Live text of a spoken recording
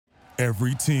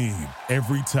Every team,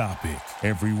 every topic,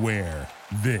 everywhere.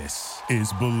 This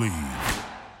is Believe.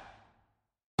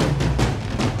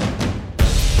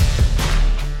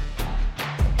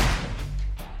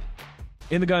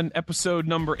 In the Gun, episode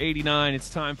number 89.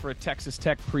 It's time for a Texas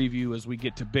Tech preview as we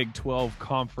get to Big 12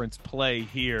 conference play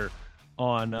here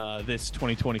on this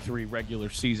 2023 regular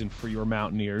season for your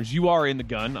Mountaineers. You are In the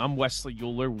Gun. I'm Wesley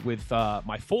Euler with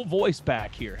my full voice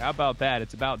back here. How about that?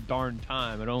 It's about darn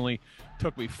time. It only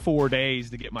took me 4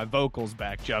 days to get my vocals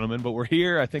back, gentlemen, but we're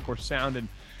here. I think we're sounding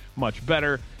much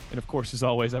better. And, of course, as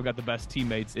always, I've got the best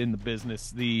teammates in the business,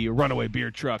 the runaway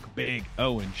beer truck, Big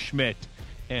Owen Schmidt,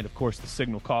 and, of course, the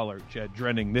signal caller, Jed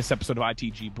Drenning. This episode of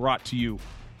ITG brought to you,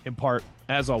 in part,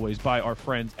 as always, by our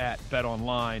friends at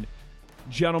BetOnline.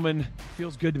 Gentlemen,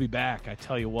 feels good to be back. I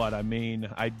tell you what, I mean,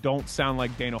 I don't sound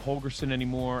like Dana Holgerson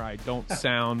anymore. I don't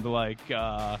sound like,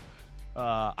 I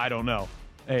don't know,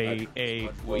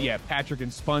 Patrick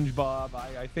and SpongeBob.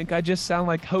 I think I just sound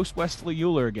like host Wesley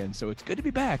Euler again. So it's good to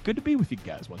be back. Good to be with you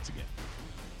guys once again.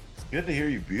 It's good to hear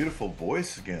your beautiful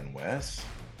voice again, Wes.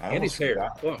 And his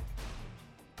hair. Look,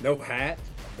 no hat.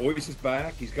 Voice is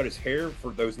back. He's got his hair.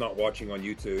 For those not watching on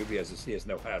YouTube, he has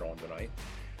no hat on tonight.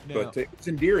 No. But it's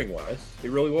endearing, Wes. It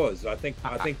really was. I think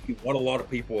you won a lot of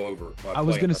people over. I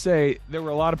was going to say, there were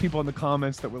a lot of people in the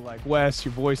comments that were like, Wes,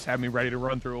 your voice had me ready to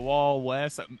run through a wall.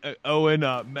 Wes, Owen,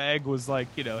 Meg was like,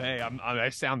 hey, I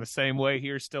sound the same way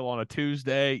here still on a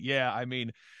Tuesday. Yeah, I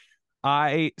mean,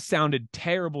 I sounded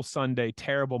terrible Sunday,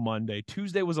 terrible Monday.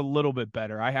 Tuesday was a little bit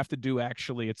better. I have to do,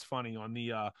 actually, it's funny, on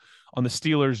the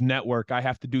Steelers network, I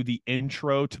have to do the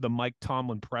intro to the Mike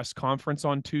Tomlin press conference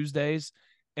on Tuesdays.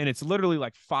 And it's literally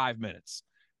like 5 minutes.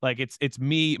 Like it's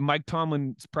me. Mike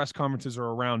Tomlin's press conferences are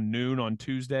around noon on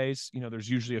Tuesdays. There's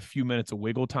usually a few minutes of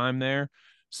wiggle time there.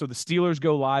 So the Steelers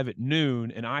go live at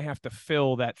noon, and I have to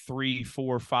fill that 3,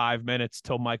 4, 5 minutes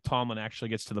till Mike Tomlin actually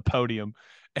gets to the podium.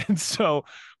 And so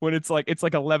when it's like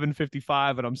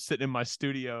 11:55 and I'm sitting in my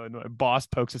studio and my boss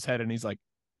pokes his head and he's like,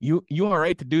 You all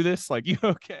right to do this? Like, you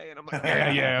okay? And I'm like,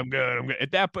 yeah, I'm good.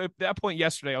 At that point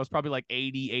yesterday, I was probably like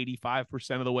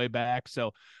 85% of the way back. So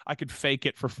I could fake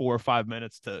it for 4 or 5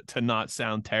 minutes to not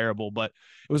sound terrible. But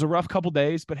it was a rough couple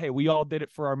days. But, hey, we all did it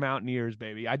for our Mountaineers,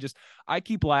 baby. I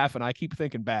keep laughing. I keep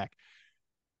thinking back.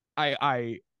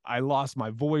 I lost my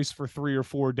voice for 3 or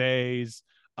 4 days.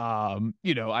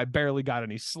 I barely got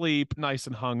any sleep, nice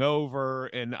and hungover,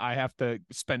 and I have to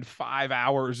spend 5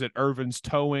 hours at Irvin's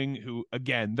Towing, who,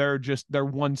 again, they're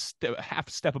half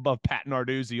step above Pat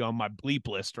Narduzzi on my bleep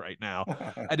list right now.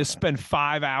 I had to spend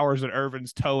 5 hours at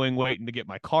Irvin's Towing waiting to get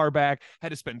my car back. I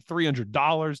had to spend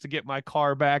 $300 to get my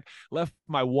car back. Left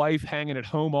my wife hanging at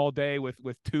home all day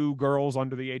with 2 girls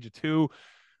under the age of 2.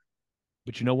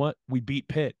 But you know what? We beat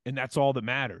Pitt, and that's all that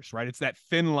matters, right? It's that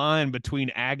thin line between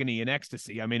agony and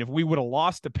ecstasy. I mean, if we would have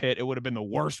lost to Pitt, it would have been the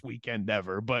worst weekend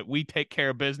ever. But we take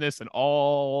care of business and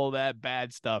all that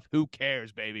bad stuff. Who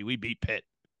cares, baby? We beat Pitt.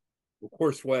 Of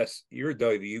course, Wes, you're a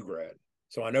WVU grad.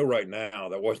 So I know right now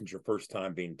that wasn't your first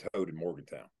time being towed in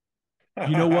Morgantown.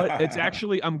 You know what? It's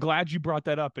actually, I'm glad you brought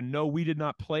that up. And no, we did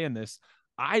not play in this.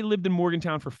 I lived in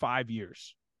Morgantown for 5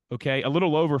 years. Okay, a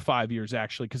little over 5 years,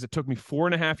 actually, because it took me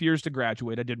 4.5 years to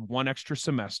graduate. I did 1 extra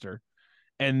semester.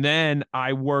 And then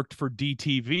I worked for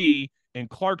DTV in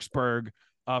Clarksburg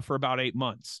for about 8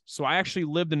 months. So I actually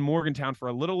lived in Morgantown for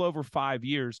a little over 5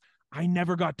 years. I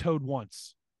never got towed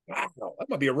once. Wow, that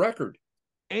might be a record.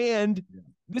 And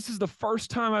this is the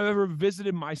first time I've ever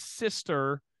visited my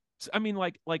sister. I mean,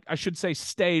 like I should say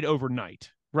stayed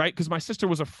overnight. Right, because my sister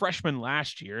was a freshman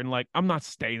last year, and I'm not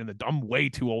staying I'm way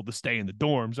too old to stay in the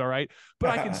dorms. All right, but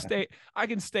I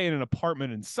can stay in an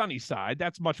apartment in Sunnyside.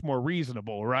 That's much more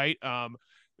reasonable, right?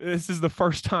 This is the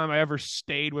first time I ever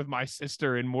stayed with my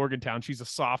sister in Morgantown. She's a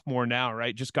sophomore now,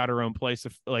 right? Just got her own place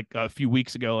a few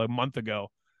weeks ago, a month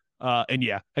ago, and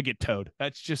yeah, I get towed.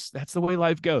 That's the way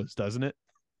life goes, doesn't it?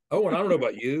 Oh, and I don't know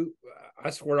about you. I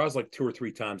swear I was like 2 or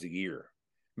 3 times a year.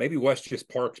 Maybe Wes just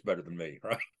parks better than me,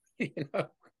 right?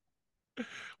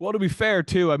 Well, to be fair,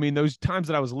 too, I mean, those times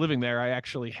that I was living there, I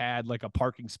actually had like a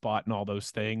parking spot and all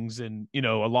those things. And, a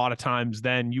lot of times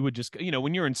then you would just,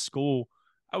 when you're in school,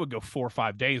 I would go 4 or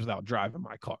 5 days without driving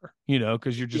my car,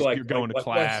 because you're going to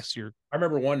class. I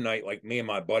remember one night, like me and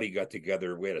my buddy got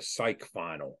together. We had a psych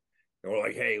final. And we're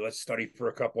like, hey, let's study for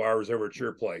a couple hours over at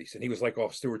your place. And he was like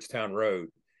off Stewartstown Road.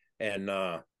 And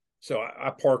so I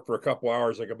parked for a couple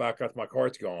hours. I go back out to my car.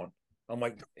 It's gone. I'm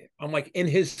like in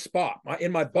his spot,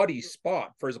 in my buddy's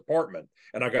spot for his apartment,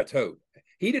 and I got towed.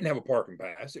 He didn't have a parking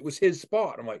pass; it was his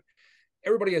spot. I'm like,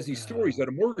 everybody has these stories out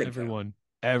of Morgantown.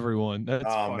 Everyone. That's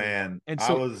funny. Man, and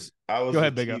so I was go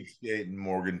ahead, a cheapskate in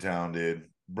Morgantown, dude.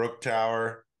 Brook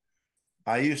Tower,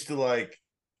 I used to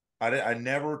I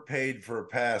never paid for a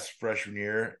pass freshman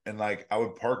year, and like I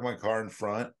would park my car in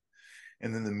front,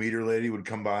 and then the meter lady would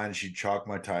come by and she'd chalk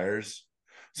my tires.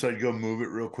 So I'd go move it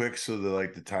real quick so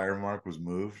the tire mark was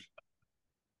moved.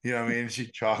 You know what I mean?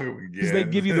 She'd chalk them Because they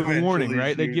again. give you the warning, Eventually right?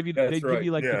 she, They That's give right.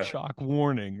 you like the yeah, chalk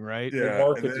warning, right? They yeah.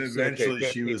 mark And it then to say, okay, eventually she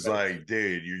 15 was minutes. like,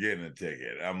 dude, you're getting a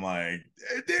ticket. I'm like,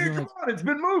 hey, You're dude, come like, on, it's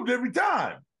been moved every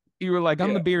time. you were like, I'm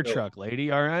the Yeah. beer So truck lady.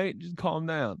 All right, just calm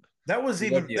down. yeah, That was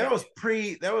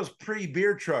pre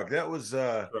beer truck. that's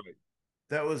right.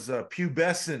 That was a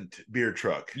pubescent beer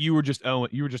truck. You were just Owen.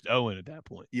 You were just Owen at that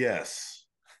point. Yes.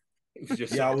 It was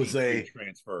just Yeah, some D3 I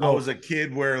transfer. Well, was a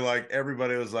kid where like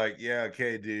everybody was like, yeah,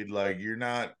 okay, dude, like you're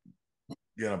not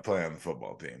gonna play on the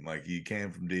football team. Like you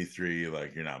came from D3,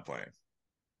 like you're not playing.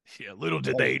 yeah. Little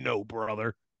did Hey, they know,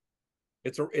 brother.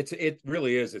 it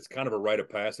really is. It's kind of a rite of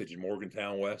passage in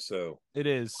Morgantown West. So It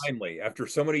is. finally, after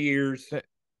so many years, That-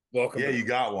 welcome Yeah, to you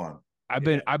got one.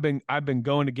 yeah. I've been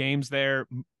going to games there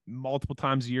multiple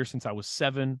times a year since I was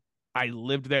 7. I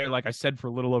lived there, like I said, for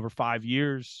a little over 5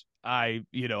 years. I've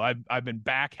been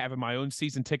back having my own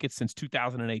season tickets since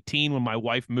 2018 when my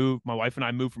wife moved. My wife and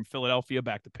I moved from Philadelphia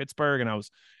back to Pittsburgh, and I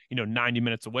was, 90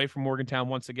 minutes away from Morgantown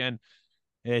once again.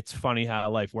 It's funny how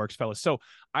life works, fellas. So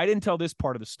I didn't tell this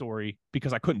part of the story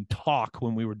because I couldn't talk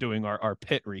when we were doing our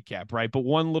pit recap, right? But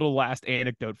one little last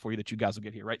anecdote for you that you guys will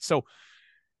get here, right? So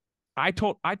I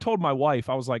told my wife,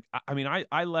 I was like,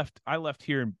 I left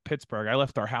here in Pittsburgh. I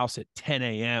left our house at 10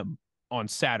 a.m. on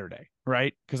Saturday,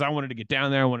 right? Because I wanted to get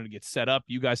down there. I wanted to get set up.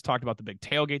 You guys talked about the big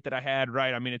tailgate that I had,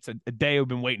 right? I mean, it's a day I've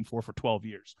been waiting for 12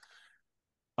 years.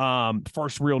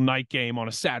 First real night game on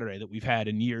a Saturday that we've had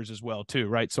in years as well, too,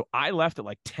 right? So I left at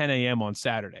like 10 a.m. on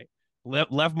Saturday.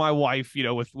 Left my wife,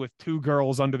 with 2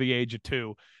 girls under the age of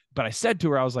 2. But I said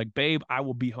to her, I was like, babe, I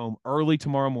will be home early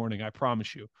tomorrow morning. I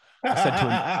promise you. I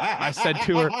said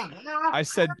to her, I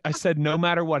said to her, I said, no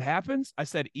matter what happens, I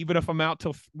said, even if I'm out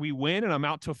till we win and I'm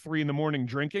out till 3 a.m.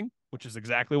 drinking, which is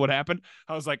exactly what happened.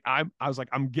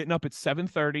 I'm getting up at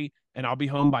 7:30 and I'll be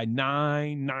home by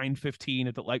 9:15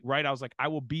 at the right. I was like, I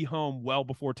will be home well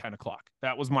before 10 o'clock.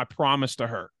 That was my promise to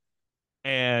her.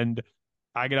 And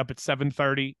I get up at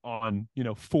 7:30 on,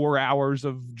 4 hours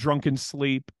of drunken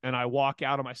sleep. And I walk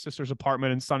out of my sister's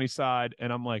apartment in Sunnyside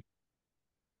and I'm like,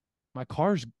 my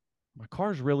car's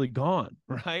really gone.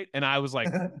 Right. And I was like,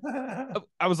 well,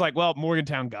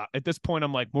 at this point,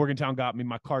 I'm like, Morgantown got me.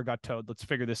 My car got towed. Let's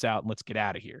figure this out and let's get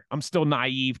out of here. I'm still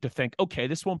naive to think, okay,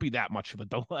 this won't be that much of a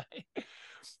delay.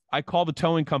 I call the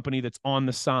towing company that's on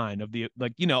the sign of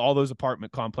all those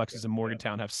apartment complexes in Yeah.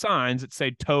 Morgantown have signs that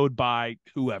say towed by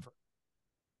whoever.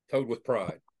 Towed with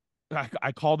pride.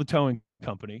 I call the towing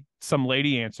company. Some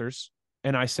lady answers,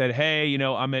 and I said, "Hey,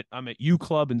 I'm at U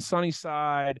Club in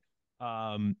Sunnyside.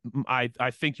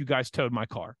 I think you guys towed my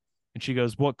car." And she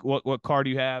goes, "What car do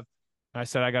you have?" And I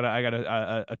said, "I got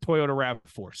a Toyota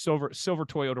Rav4, silver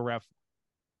Toyota Rav."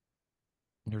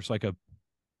 There's like a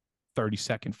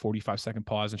 30-second, 45-second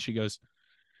pause, and she goes,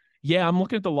 "Yeah, I'm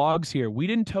looking at the logs here. We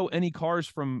didn't tow any cars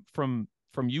from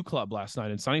U Club last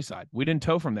night in Sunnyside. We didn't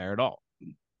tow from there at all."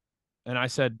 And I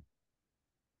said,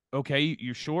 okay,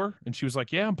 you sure? And she was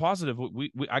like, yeah, I'm positive.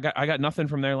 I got nothing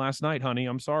from there last night, honey.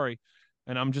 I'm sorry.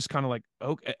 And I'm just kind of like,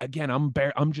 okay, again,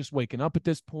 I'm just waking up at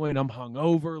this point. I'm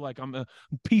hungover. Like I'm a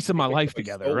piece of You my think life somebody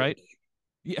together. stole Right. it?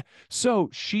 Yeah. So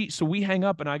we hang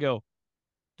up and I go,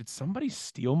 did somebody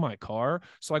steal my car?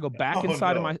 So Oh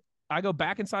no. I go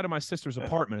back inside of my sister's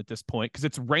apartment at this point because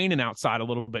it's raining outside a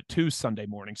little bit too Sunday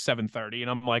morning, 7:30.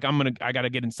 And I'm like, I got to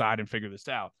get inside and figure this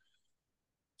out.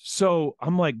 So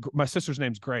I'm like, my sister's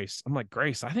name's Grace. I'm like,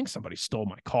 Grace, I think somebody stole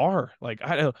my car. Like,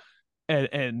 I don't,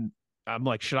 and I'm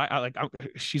like, should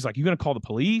she's like, you going to call the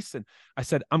police? And I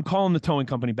said, I'm calling the towing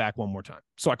company back one more time.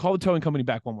 So I call the towing company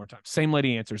back one more time. Same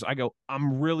lady answers. I go,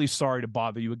 I'm really sorry to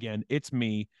bother you again. It's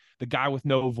me, the guy with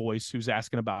no voice who's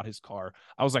asking about his car.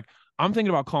 I was like, I'm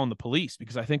thinking about calling the police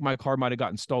because I think my car might have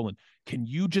gotten stolen. Can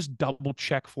you just double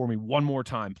check for me one more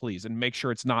time, please, and make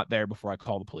sure it's not there before I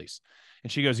call the police?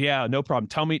 And she goes, yeah, no problem.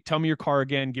 Tell me your car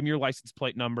again. Give me your license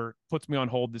plate number. Puts me on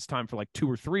hold this time for like 2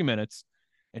 or 3 minutes.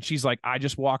 And she's like, I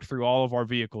just walked through all of our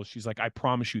vehicles. She's like, I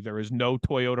promise you, there is no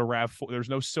Toyota RAV4. There's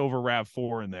no silver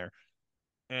RAV4 in there.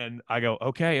 And I go,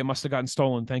 okay, it must have gotten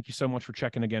stolen. Thank you so much for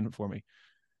checking again for me.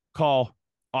 Call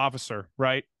officer,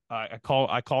 right? I call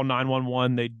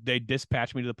 911. They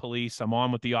dispatch me to the police. I'm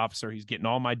on with the officer. He's getting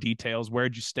all my details.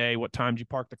 Where'd you stay? What time did you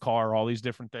park the car? All these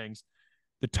different things.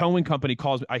 The towing company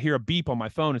calls me. I hear a beep on my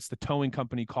phone. It's the towing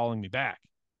company calling me back.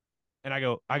 And I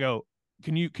go,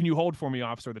 can you hold for me,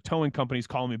 officer? The towing company's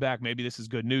calling me back. Maybe this is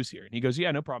good news here. And he goes,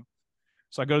 yeah, no problem.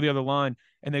 So I go to the other line,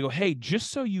 and they go, hey,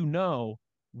 just so you know,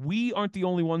 we aren't the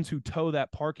only ones who tow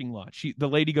that parking lot. The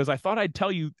lady goes, I thought I'd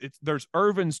tell you, there's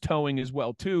Irvin's towing as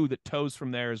well, too, that tows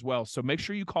from there as well. So make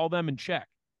sure you call them and check.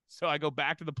 So I go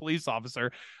back to the police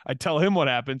officer. I tell him what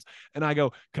happens, and I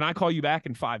go, can I call you back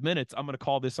in 5 minutes? I'm going to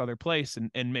call this other place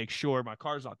and make sure my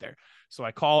car's not there. So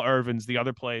I call Irvin's, the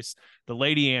other place. The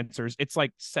lady answers. It's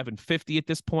like 7:50 at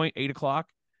this point, 8 o'clock.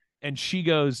 And she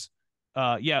goes,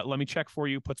 yeah, let me check for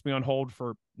you. Puts me on hold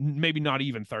for maybe not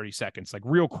even 30 seconds, like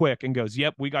real quick, and goes,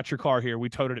 yep, we got your car here. We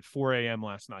towed it at 4 a.m.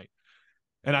 last night.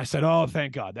 And I said, oh,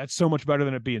 thank God. That's so much better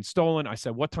than it being stolen. I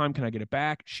said, what time can I get it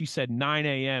back? She said, 9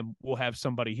 a.m. We'll have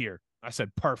somebody here. I said,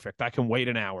 perfect. I can wait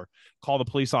an hour. Call the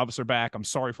police officer back. I'm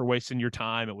sorry for wasting your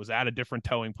time. It was at a different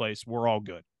towing place. We're all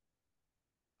good.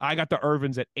 I got to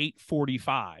Irvin's at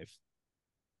 8:45.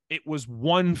 It was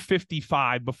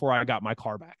 1:55 before I got my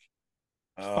car back.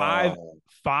 Oh.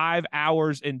 5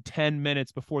 hours and 10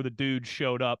 minutes before the dude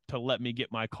showed up to let me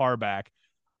get my car back.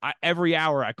 Every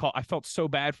hour I call, I felt so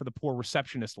bad for the poor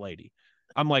receptionist lady.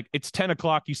 I'm like, it's 10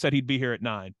 o'clock. You said he'd be here at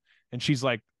 9. And she's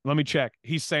like, let me check.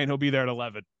 He's saying he'll be there at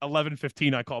 11.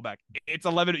 11:15, I call back. It's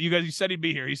 11. You said he'd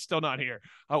be here. He's still not here.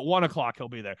 At 1 o'clock, he'll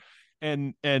be there.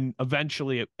 And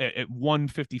eventually at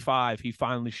 1:55, he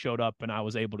finally showed up, and I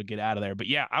was able to get out of there. But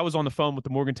yeah, I was on the phone with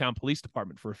the Morgantown Police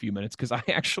Department for a few minutes because I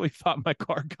actually thought my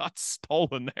car got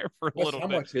stolen there for a little bit. How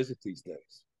much is it these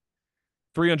days?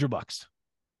 $300.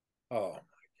 Oh,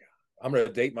 I'm going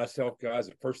to date myself, guys.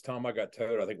 The first time I got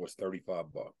towed, I think it was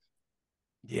 $35.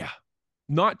 Yeah.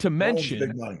 Not to mention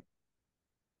big money.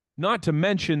 Not to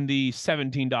mention the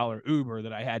 $17 Uber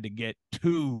that I had to get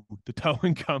to the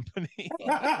towing company.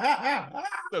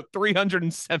 So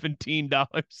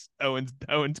 $317.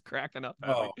 Owen's cracking up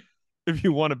at me, if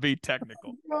you want to be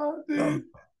technical.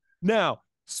 Now,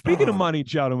 speaking of money,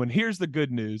 gentlemen, here's the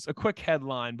good news. A quick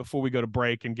headline before we go to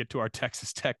break and get to our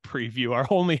Texas Tech preview. Our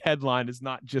only headline is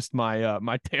not just my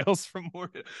my tales from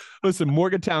Morgan. Listen,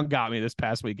 Morgantown got me this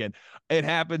past weekend. It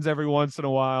happens every once in a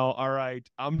while. All right.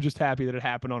 I'm just happy that it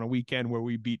happened on a weekend where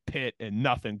we beat Pitt and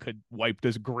nothing could wipe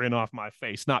this grin off my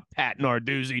face. Not Pat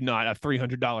Narduzzi, not a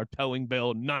 $300 towing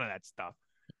bill, none of that stuff.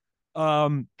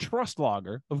 Trust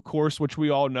Logger, of course, which we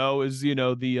all know is,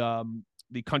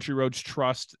 the Country Roads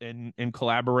Trust in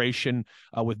collaboration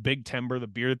with Big Timber, the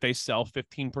beer that they sell,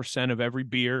 15% of every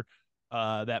beer,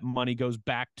 that money goes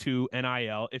back to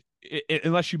NIL.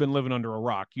 Unless you've been living under a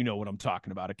rock, you know what I'm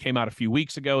talking about. It came out a few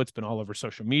weeks ago. It's been all over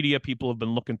social media. People have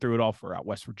been looking through it all throughout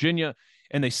West Virginia,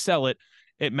 and they sell it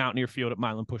at Mountaineer Field at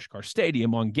Milan Pushkar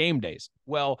Stadium on game days.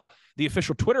 Well, the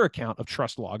official Twitter account of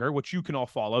Trust Logger, which you can all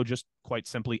follow just quite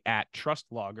simply at Trust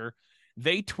Logger,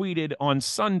 they tweeted on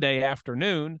Sunday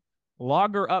afternoon,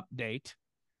 Logger update.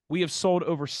 We have sold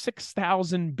over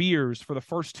 6,000 beers for the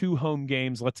first 2 home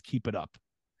games. Let's keep it up.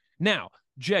 Now,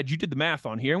 Jed, you did the math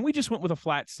on here, and we just went with a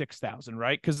flat 6,000,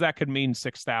 right? Because that could mean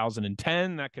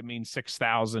 6,010. That could mean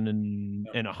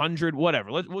 6,100, whatever.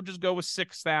 We'll just go with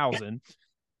 6,000.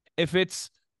 If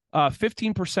it's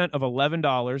 15% of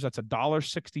 $11, that's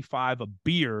 $1.65 a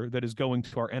beer that is going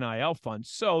to our NIL fund.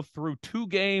 So through 2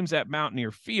 games at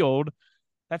Mountaineer Field,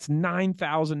 that's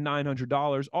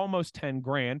 $9,900, almost 10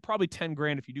 grand, probably 10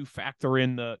 grand if you do factor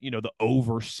in the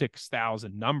over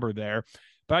 6,000 number there.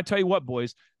 But I tell you what,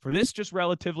 boys, for this just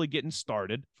relatively getting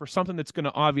started, for something that's going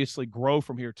to obviously grow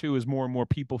from here too, as more and more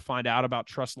people find out about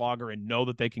Trust Logger and know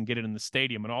that they can get it in the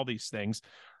stadium and all these things.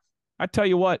 I tell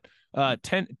you what,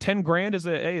 10 grand is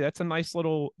that's a nice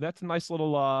little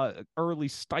early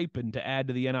stipend to add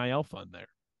to the NIL fund there.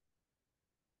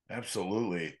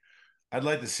 Absolutely. I'd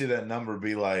like to see that number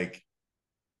be like,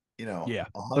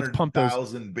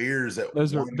 100,000 beers at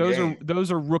those one game.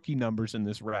 Those are rookie numbers in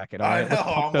this racket. I know.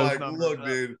 I'm like, look, up.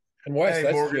 dude. And Wes,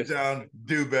 hey, Morgantown,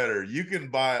 do better. You can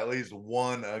buy at least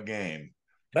one a game.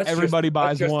 Everybody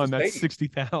buys one. That's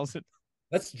 60,000.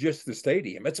 That's just the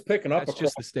stadium. It's picking up. That's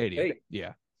just the stadium.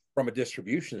 Yeah. From a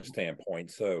distribution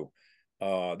standpoint. So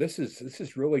this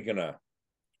is really gonna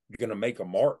make a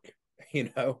mark.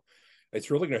 It's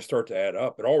really going to start to add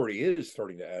up. It already is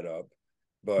starting to add up,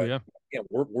 but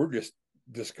we're just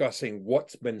discussing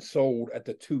what's been sold at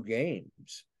the 2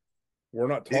 games. We're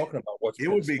not talking about what's. It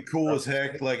would be cool as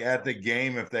heck, like at the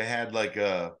game, if they had like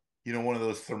one of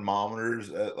those thermometers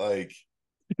at like,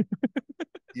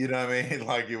 you know what I mean?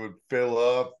 Like it would fill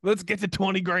up. Let's get to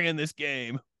 20 grand this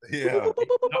game. Yeah.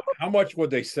 How much would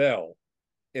they sell?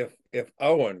 If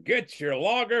Owen, get your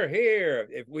lager here.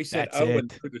 If we said Owen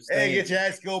through the stand, hey, get your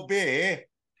high school beer.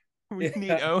 We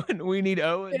need Owen. We need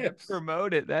Owen to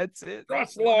promote it. That's it.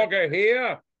 Trust Logger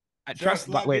here. Trust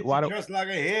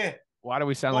Logger here. Why do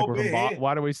we sound like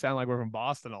why do we sound like we're from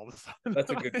Boston all of a sudden? That's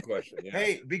a good question. Yeah.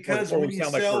 Hey, because when you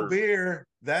sell beer,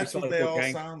 that's what they all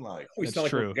sound like. It's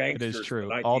true. It is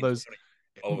true. All those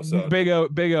all of a sudden. Big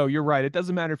O, you're right. It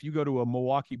doesn't matter if you go to a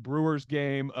Milwaukee Brewers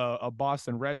game, a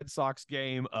Boston Red Sox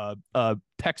game, a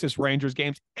Texas Rangers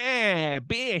games.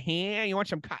 Beer here. You want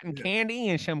some cotton candy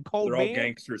and some cold beer? They're all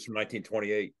gangsters from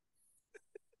 1928.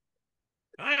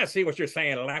 I see what you're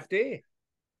saying, Lefty.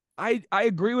 I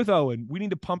agree with Owen. We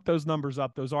need to pump those numbers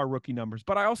up. Those are rookie numbers.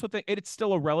 But I also think it's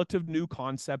still a relative new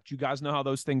concept. You guys know how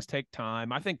those things take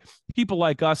time. I think people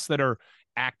like us that are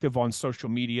active on social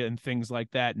media and things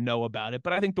like that know about it.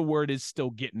 But I think the word is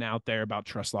still getting out there about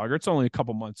Trust Lager. It's only a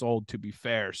couple months old, to be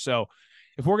fair. So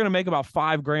if we're going to make about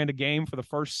 $5,000 a game for the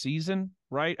first season,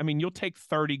 right? I mean, you'll take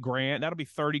 $30,000. That'll be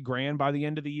 $30,000 by the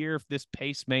end of the year if this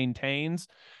pace maintains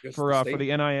for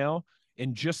the NIL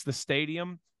in just the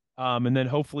stadium. And then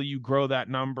hopefully you grow that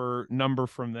number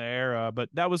from there. But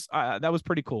that was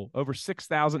pretty cool. Over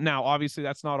 6,000. Now, obviously,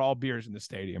 that's not all beers in the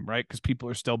stadium, right? Because people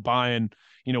are still buying,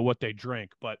 what they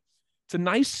drink. But it's a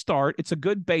nice start. It's a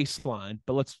good baseline.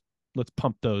 But let's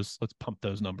pump those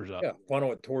numbers up. Yeah,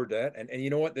 funnel it toward that. And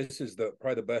you know what? This is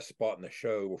probably the best spot in the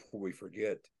show before we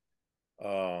forget.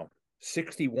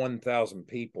 61,000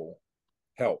 people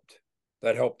helped.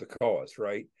 That helped the cause,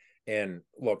 right? And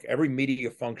look, every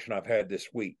media function I've had this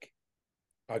week,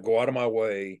 I go out of my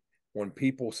way when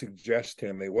people suggest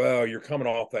to me, well, you're coming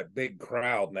off that big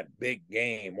crowd and that big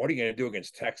game. What are you going to do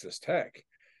against Texas Tech?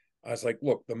 I was like,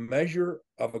 look, the measure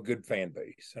of a good fan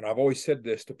base, and I've always said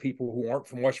this to people who aren't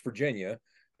from West Virginia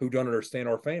who don't understand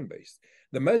our fan base.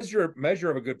 The measure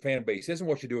of a good fan base isn't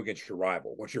what you do against your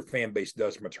rival, what your fan base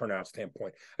does from a turnout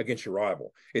standpoint against your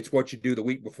rival. It's what you do the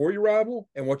week before your rival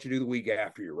and what you do the week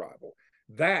after your rival.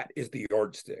 That is the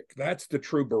yardstick. That's the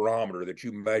true barometer that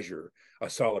you measure a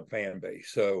solid fan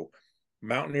base. So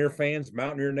Mountaineer fans,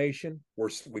 Mountaineer Nation,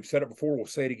 we've said it before, we'll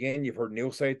say it again. You've heard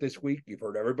Neil say it this week. You've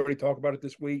heard everybody talk about it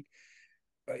this week.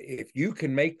 If you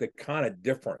can make the kind of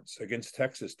difference against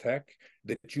Texas Tech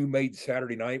that you made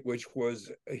Saturday night, which was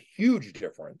a huge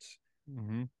difference,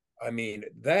 I mean,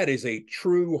 that is a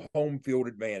true home field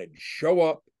advantage. Show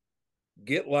up,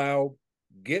 get loud,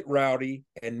 get rowdy,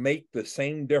 and make the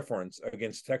same difference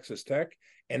against Texas Tech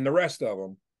and the rest of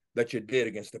them that you did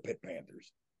against the Pitt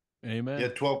Panthers. Amen. Yeah,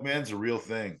 12 man's a real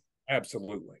thing.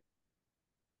 Absolutely.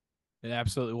 It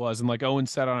absolutely was. And like Owen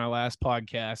said on our last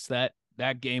podcast,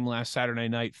 that game last Saturday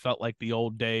night felt like the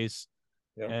old days.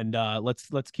 Yeah. And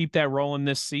let's keep that rolling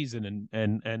this season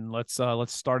and let's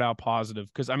start out positive.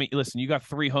 Because I mean, listen, you got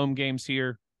 3 home games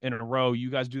here in a row.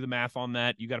 You guys do the math on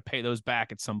that. You got to pay those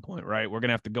back at some point, right? We're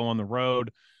gonna have to go on the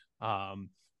road.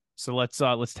 So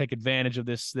let's take advantage of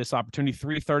this opportunity.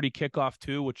 3:30 kickoff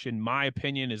too, which in my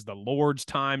opinion is the Lord's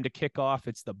time to kick off.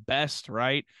 It's the best,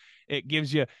 right? It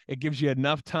gives you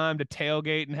enough time to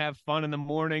tailgate and have fun in the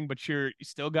morning, but you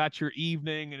still got your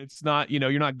evening, and it's not,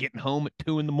 you're not getting home at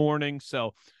 2 a.m.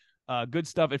 So good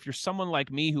stuff. If you're someone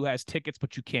like me who has tickets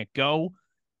but you can't go,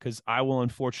 because I will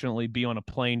unfortunately be on a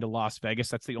plane to Las Vegas.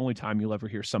 That's the only time you'll ever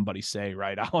hear somebody say,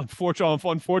 right,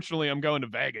 unfortunately, I'm going to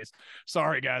Vegas.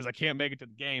 Sorry, guys, I can't make it to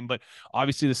the game. But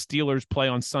obviously the Steelers play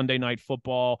on Sunday Night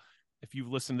Football. If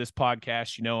you've listened to this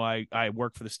podcast, I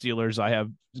work for the Steelers. I have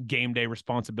game day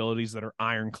responsibilities that are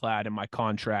ironclad in my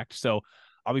contract. So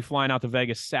I'll be flying out to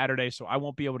Vegas Saturday, so I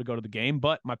won't be able to go to the game.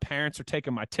 But my parents are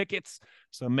taking my tickets,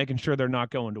 so I'm making sure they're not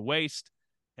going to waste.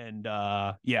 And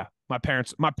my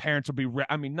parents will be,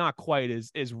 not quite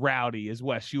as rowdy as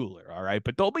Wes Euler, all right,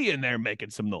 but they'll be in there making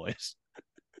some noise.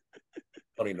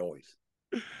 Funny noise.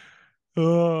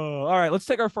 All right, let's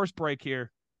take our first break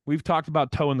here. We've talked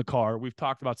about towing the car. We've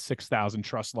talked about 6,000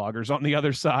 Trust Loggers. On the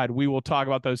other side, we will talk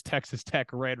about those Texas Tech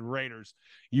Red Raiders.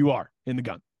 You are in the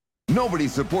gun. Nobody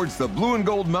supports the blue and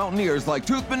gold Mountaineers like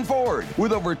Toothman Ford.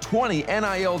 With over 20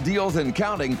 NIL deals and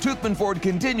counting, Toothman Ford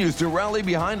continues to rally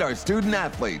behind our student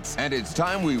athletes. And it's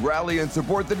time we rally and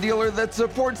support the dealer that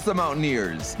supports the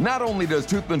Mountaineers. Not only does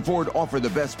Toothman Ford offer the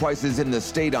best prices in the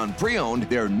state on pre-owned,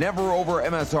 their never over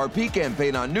MSRP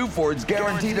campaign on new Fords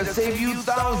guaranteed to save you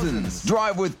thousands.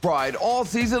 Drive with pride all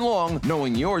season long,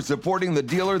 knowing you're supporting the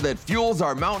dealer that fuels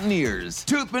our Mountaineers.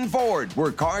 Toothman Ford,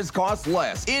 where cars cost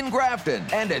less. In Grafton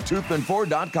and at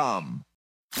toothmanford.com.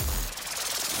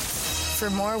 For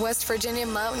more West Virginia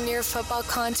Mountaineer football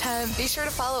content, be sure to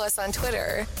follow us on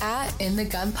Twitter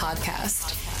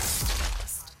 @InTheGunPodcast.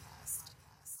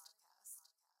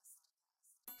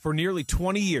 For nearly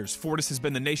 20 years, Fortis has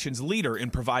been the nation's leader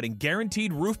in providing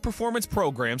guaranteed roof performance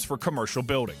programs for commercial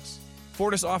buildings.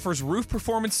 Fortis offers roof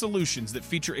performance solutions that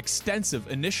feature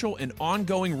extensive initial and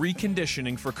ongoing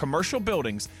reconditioning for commercial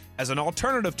buildings as an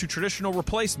alternative to traditional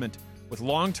replacement with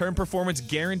long-term performance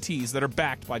guarantees that are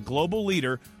backed by global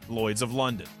leader Lloyd's of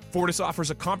London. Fortis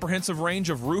offers a comprehensive range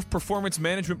of roof performance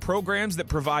management programs that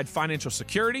provide financial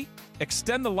security,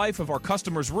 extend the life of our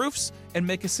customers' roofs, and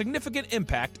make a significant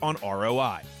impact on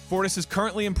ROI. Fortis is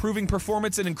currently improving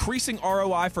performance and increasing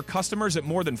ROI for customers at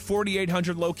more than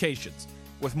 4,800 locations,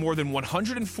 with more than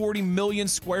 140 million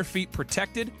square feet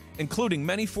protected, including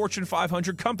many Fortune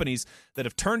 500 companies that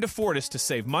have turned to Fortis to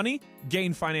save money,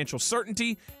 gain financial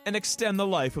certainty, and extend the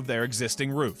life of their existing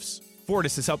roofs.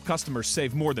 Fortis has helped customers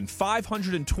save more than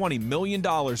 $520 million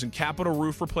in capital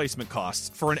roof replacement costs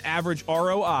for an average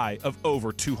ROI of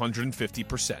over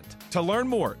 250%. To learn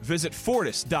more, visit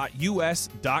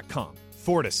fortis.us.com.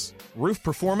 Fortis, roof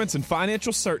performance and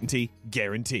financial certainty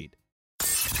guaranteed.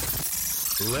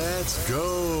 Let's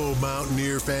go,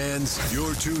 Mountaineer fans.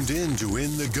 You're tuned in to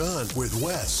In the Gun with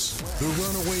Wes, the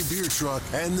Runaway Beer Truck,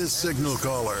 and the Signal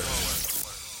Caller.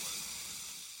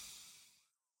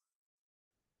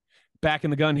 Back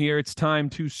in the gun here. It's time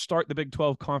to start the Big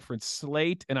 12 conference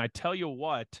slate. And I tell you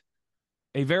what,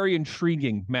 a very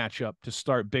intriguing matchup to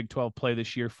start Big 12 play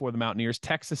this year for the Mountaineers.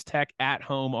 Texas Tech at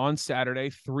home on Saturday,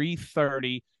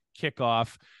 3:30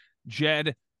 kickoff.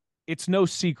 Jed, it's no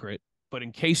secret, but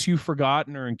in case you've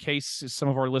forgotten or in case some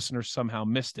of our listeners somehow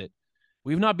missed it,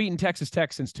 we've not beaten Texas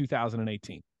Tech since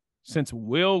 2018, since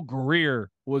Will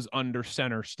Greer was under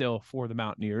center still for the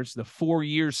Mountaineers. The 4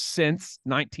 years since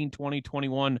 19, 20,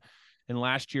 21, and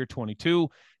last year 22,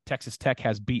 Texas Tech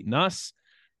has beaten us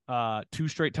 2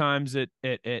 straight times at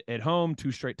home,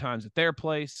 2 straight times at their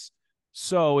place.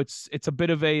 So it's a bit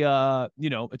of a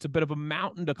it's a bit of a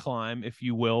mountain to climb, if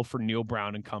you will, for Neil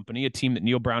Brown and company, a team that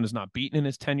Neil Brown has not beaten in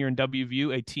his tenure in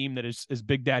WVU, a team that is, as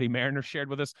Big Daddy Mariner shared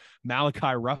with us,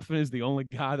 Malachi Ruffin is the only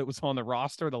guy that was on the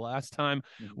roster the last time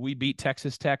we beat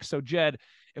Texas Tech. So Jed,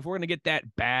 if we're going to get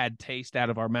that bad taste out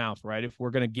of our mouth, right, if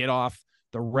we're going to get off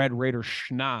the Red Raider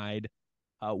schneid,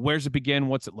 where's it begin?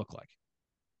 What's it look like?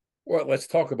 Well, let's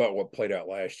talk about what played out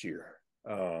last year.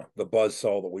 The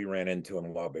buzzsaw that we ran into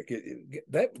in Lubbock.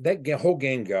 That whole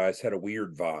game, guys, had a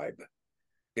weird vibe.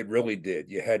 It really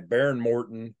did. You had Baron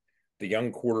Morton, the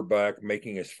young quarterback,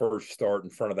 making his first start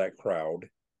in front of that crowd.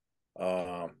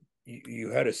 You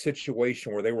had a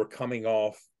situation where they were coming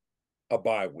off a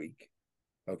bye week.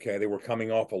 Okay, they were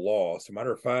coming off a loss. As a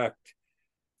matter of fact,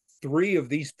 3 of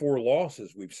these 4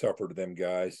 losses we've suffered to them,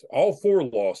 guys. All 4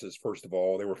 losses, first of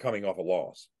all, they were coming off a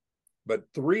loss. But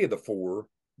 3 of the 4,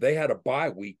 they had a bye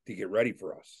week to get ready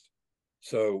for us.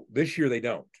 So this year they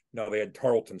don't. Now, they had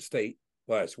Tarleton State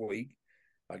last week.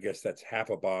 I guess that's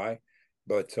half a bye.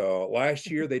 But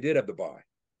last year they did have the bye.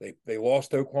 They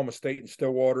lost to Oklahoma State in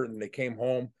Stillwater, and they came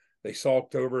home. They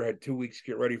sulked over, had 2 weeks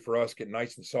to get ready for us, get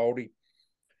nice and salty.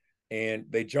 And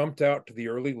they jumped out to the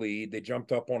early lead. They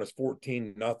jumped up on us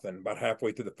 14-0 about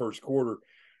halfway through the first quarter.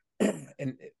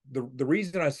 And the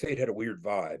reason I say it had a weird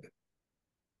vibe,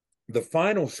 the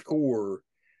final score,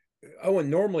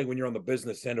 and normally when you're on the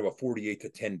business end of a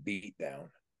 48-10 beatdown,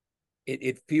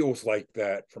 it feels like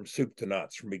that from soup to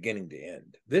nuts, from beginning to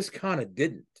end. This kind of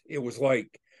didn't. It was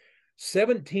like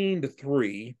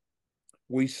 17-3.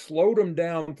 We slowed them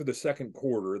down through the second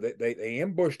quarter. They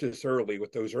ambushed us early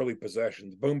with those early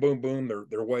possessions. Boom, boom, boom.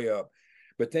 They're way up.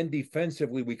 But then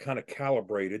defensively, we kind of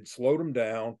calibrated, slowed them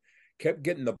down, kept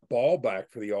getting the ball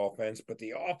back for the offense, but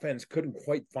the offense couldn't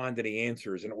quite find any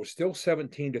answers. And it was still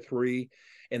 17-3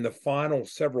 in the final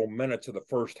several minutes of the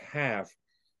first half.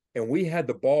 And we had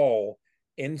the ball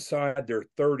inside their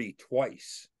 30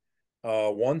 twice.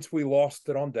 Once we lost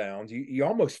it on downs, you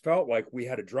almost felt like we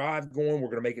had a drive going.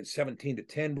 We're going to make it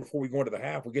 17-10 before we go into the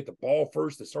half. We get the ball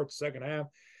first to start the second half.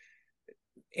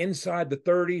 Inside the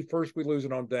 30, first we lose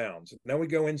it on downs. Then we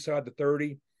go inside the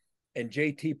 30, and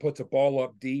JT puts a ball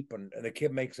up deep, and the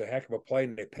kid makes a heck of a play,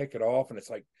 and they pick it off. And it's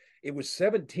like, it was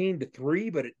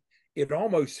 17-3, but it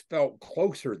almost felt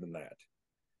closer than that.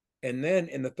 And then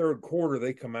in the third quarter,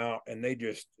 they come out and they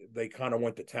kind of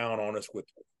went to town on us with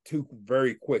 2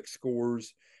 very quick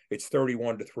scores. It's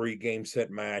 31-3 game, set,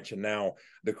 match. And now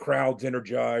the crowd's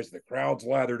energized. The crowd's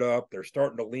lathered up. They're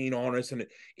starting to lean on us. And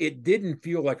it didn't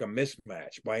feel like a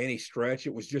mismatch by any stretch.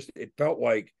 It felt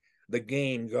like the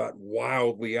game got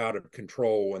wildly out of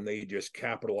control, and they just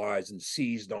capitalized and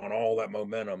seized on all that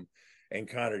momentum and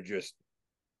kind of just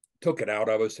took it out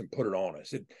of us and put it on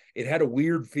us. It had a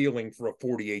weird feeling for a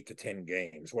 48-10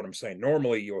 game is what I'm saying.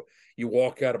 Normally you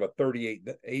walk out of a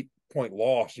 38-point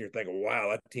loss and you're thinking, wow,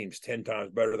 that team's 10 times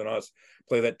better than us.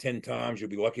 Play that 10 times, you'll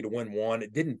be lucky to win 1.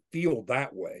 It didn't feel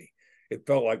that way. It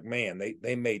felt like, man,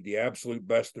 they made the absolute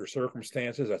best of their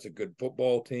circumstances. That's a good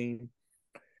football team.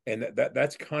 And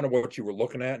that's kind of what you were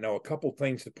looking at. Now, a couple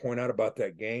things to point out about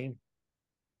that game.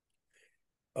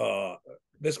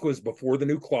 This was before the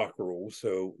new clock rules,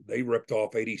 so they ripped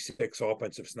off 86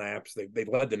 offensive snaps. They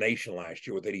led the nation last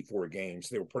year with 84 games.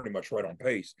 They were pretty much right on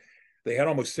pace. They had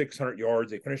almost 600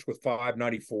 yards. They finished with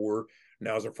 594.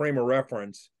 Now, as a frame of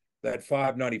reference, that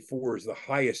 594 is the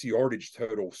highest yardage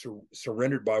total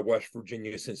surrendered by West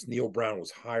Virginia since Neil Brown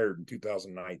was hired in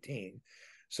 2019.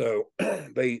 So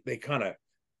they kind of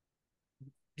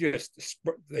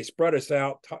they spread us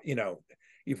out. You know,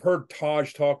 you've heard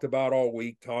Taj talked about all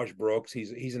week. Taj Brooks,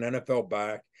 he's an NFL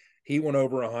back. He went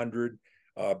over 100.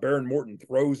 Baron Morton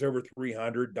throws over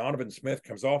 300. Donovan Smith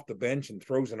comes off the bench and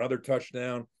throws another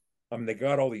touchdown. I mean, they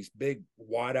got all these big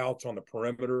wideouts on the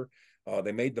perimeter.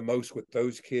 They made the most with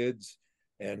those kids,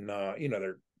 and you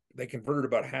know, they converted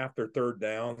about half their third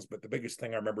downs. But the biggest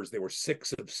thing I remember is they were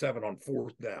 6 of 7 on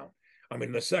fourth down. I mean,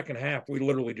 in the second half, we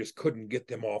literally just couldn't get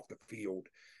them off the field,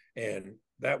 and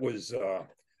that was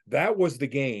the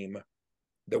game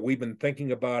that we've been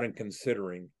thinking about and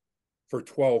considering for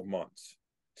 12 months.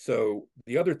 So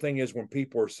the other thing is, when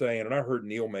people are saying, and I heard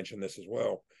Neil mention this as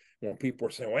well, when people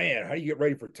are saying, man, how do you get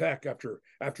ready for Tech after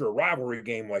a rivalry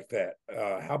game like that?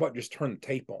 How about just turn the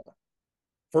tape on?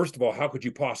 First of all, how could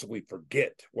you possibly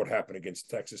forget what happened against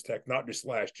Texas Tech, not just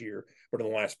last year, but in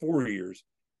the last 4 years,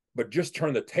 but just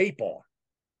turn the tape on.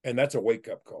 And that's a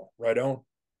wake-up call, right on?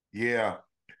 Yeah.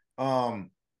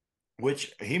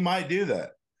 Which he might do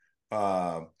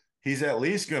that. He's at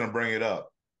least going to bring it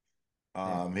up.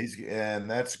 And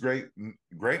that's great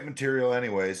material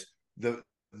anyways.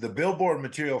 The billboard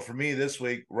material for me this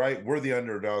week, right? We're the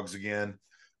underdogs again.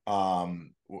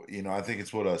 You know, I think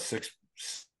it's what is it?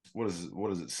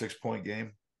 6-point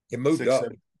game? It moved up.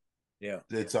 7. Yeah.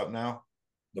 It's up now.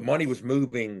 The money was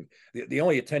moving. The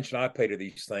only attention I pay to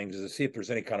these things is to see if there's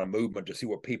any kind of movement, to see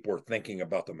what people are thinking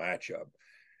about the matchup.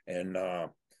 And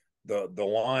the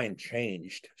line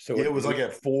changed. So it was like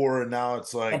at 4, and now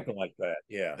it's like something like that.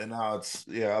 Yeah. And now it's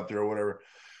up there or whatever.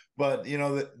 But, you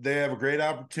know, they have a great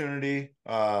opportunity.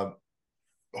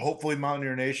 Hopefully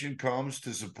Mountaineer Nation comes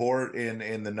to support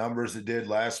in the numbers it did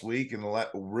last week and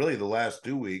really the last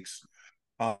 2 weeks.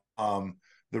 The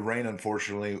rain,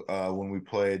 unfortunately, when we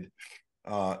played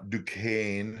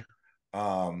Duquesne.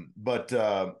 But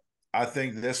I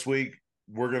think this week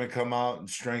we're going to come out and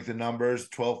strengthen numbers.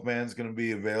 12th man's going to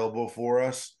be available for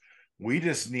us. We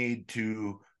just need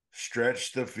to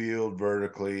stretch the field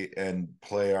vertically and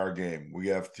play our game. We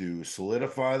have to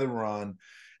solidify the run,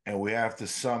 and we have to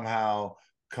somehow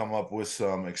come up with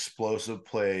some explosive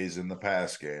plays in the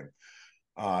pass game.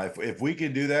 If we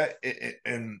can do that,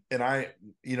 and I,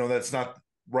 you know, that's not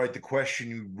right the question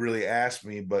you really asked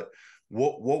me, but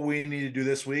what we need to do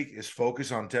this week is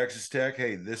focus on Texas Tech.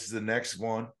 Hey, this is the next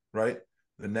one, right?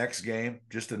 The next game,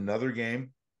 just another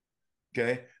game.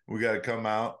 Okay, we got to come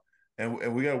out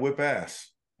and we got to whip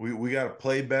ass. We got to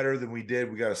play better than we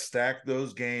did. We got to stack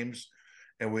those games,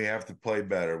 and we have to play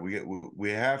better.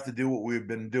 We have to do what we've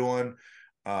been doing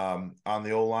on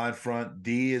the O-line front.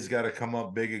 D has got to come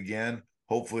up big again.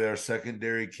 Hopefully our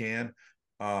secondary can.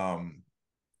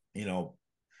 You know,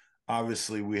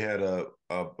 obviously we had a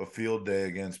field day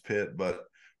against Pitt, but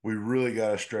we really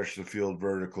got to stretch the field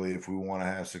vertically if we want to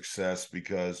have success,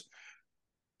 because,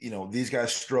 you know, these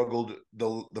guys struggled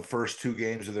the first 2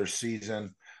 games of their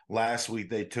season. Last week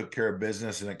they took care of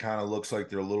business, and it kind of looks like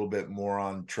they're a little bit more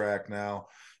on track now.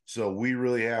 So we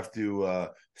really have to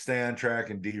stay on track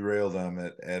and derail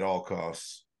them at all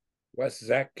costs.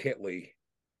 Zach Kitley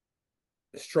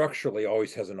structurally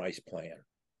always has a nice plan.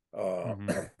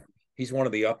 He's one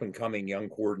of the up-and-coming young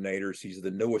coordinators. He's the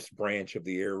newest branch of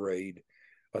the air raid.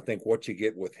 I think what you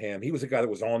get with him, he was a guy that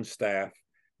was on staff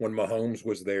when Mahomes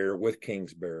was there with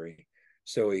Kingsbury.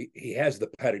 So he has the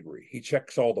pedigree. He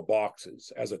checks all the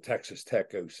boxes as a Texas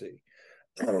Tech OC.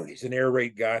 He's an air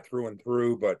raid guy through and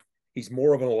through, but he's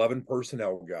more of an 11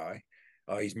 personnel guy.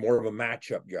 He's more of a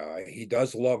matchup guy. He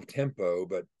does love tempo,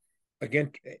 but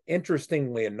again,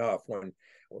 interestingly enough,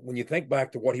 when you think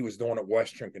back to what he was doing at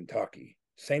Western Kentucky,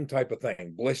 same type of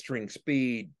thing, blistering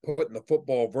speed, putting the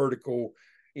football vertical,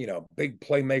 you know, big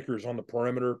playmakers on the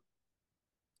perimeter.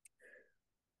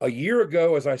 A year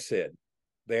ago, as I said,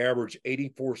 they averaged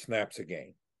 84 snaps a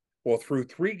game. Well, through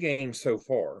 3 games so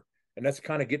far, and that's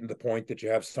kind of getting to the point that you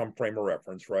have some frame of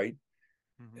reference, right?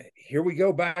 Here we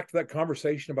go back to that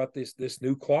conversation about this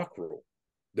new clock rule.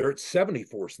 They're at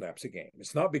 74 snaps a game.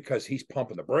 It's not because he's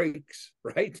pumping the brakes,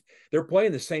 right? They're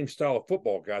playing the same style of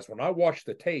football, guys. When I watch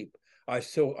the tape, I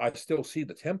still see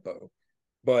the tempo,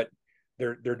 but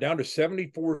they're down to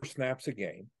 74 snaps a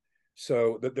game.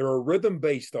 So that they're a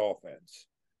rhythm-based offense.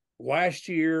 Last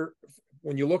year,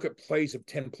 when you look at plays of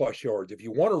 10 plus yards, if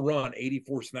you want to run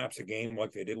 84 snaps a game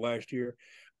like they did last year,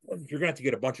 you're going to have to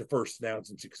get a bunch of first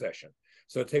downs in succession.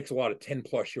 So it takes a lot of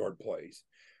 10-plus yard plays.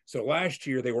 So last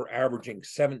year they were averaging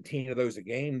 17 of those a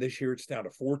game. This year it's down to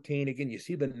 14. Again, you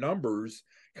see the numbers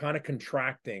kind of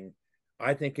contracting,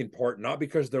 I think in part not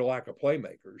because of their lack of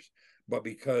playmakers, but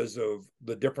because of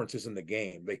the differences in the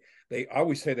game. They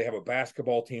always say they have a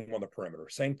basketball team on the perimeter.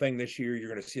 Same thing this year. You're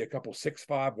going to see a couple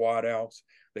 6'5" wideouts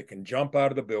that can jump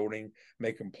out of the building,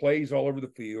 making plays all over the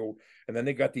field. And then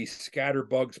they got these scatter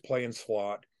bugs playing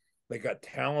slot. They got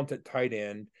talent at tight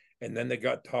end. And then they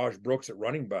got Taj Brooks at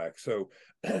running back. So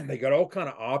they got all kind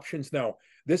of options. Now,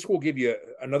 this will give you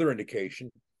another indication.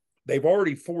 They've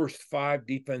already forced 5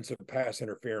 defensive pass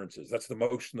interferences. That's the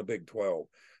most in the Big 12.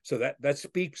 So that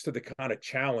speaks to the kind of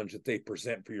challenge that they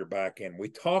present for your back end. We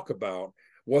talk about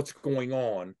what's going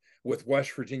on with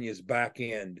West Virginia's back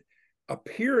end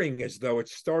appearing as though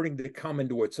it's starting to come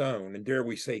into its own, and dare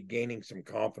we say gaining some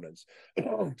confidence.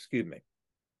 Excuse me.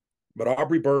 But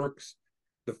Aubrey Burks,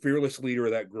 the fearless leader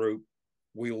of that group,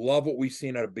 we love what we've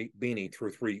seen out of Beanie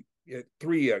through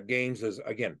three games as,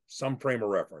 again, some frame of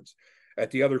reference.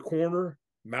 At the other corner,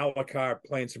 Malachi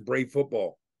playing some brave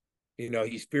football. You know,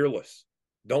 he's fearless.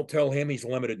 Don't tell him he's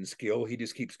limited in skill. He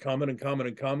just keeps coming and coming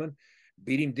and coming.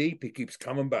 Beat him deep, he keeps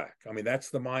coming back. I mean, that's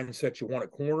the mindset you want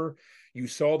at corner. You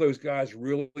saw those guys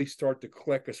really start to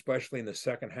click, especially in the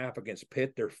second half against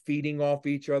Pitt. They're feeding off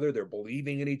each other. They're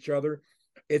believing in each other.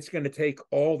 It's going to take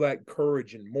all that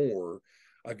courage and more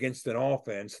against an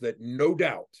offense that, no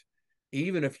doubt,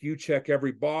 even if you check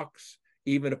every box,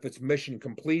 even if it's mission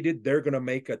completed, they're going to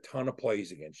make a ton of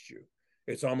plays against you.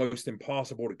 It's almost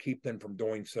impossible to keep them from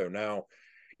doing so. Now,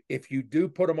 if you do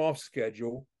put them off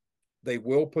schedule, they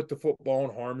will put the football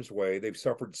in harm's way. They've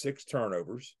suffered 6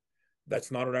 turnovers.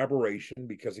 That's not an aberration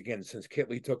because, again, since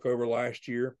Kitley took over last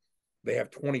year, they have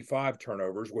 25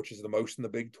 turnovers, which is the most in the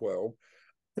Big 12.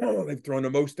 They've thrown the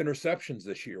most interceptions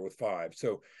this year with 5.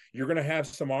 So you're going to have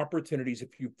some opportunities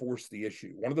if you force the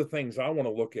issue. One of the things I want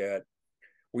to look at,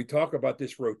 we talk about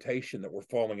this rotation that we're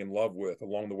falling in love with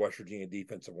along the West Virginia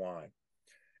defensive line,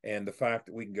 and the fact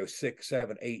that we can go 6,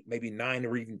 7, 8, maybe 9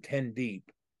 or even 10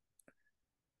 deep.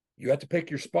 You have to pick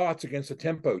your spots against a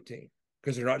tempo team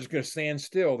because they're not just going to stand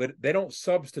still. They don't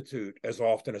substitute as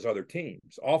often as other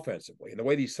teams offensively. And the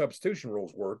way these substitution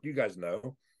rules work, you guys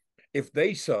know, if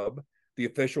they sub, the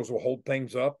officials will hold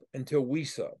things up until we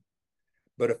sub.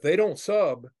 But if they don't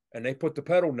sub and they put the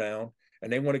pedal down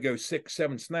and they want to go 6,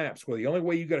 7 snaps, well, the only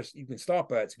way you can stop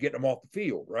that is getting them off the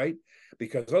field, right?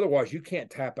 Because otherwise you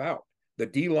can't tap out. The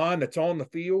D-line that's on the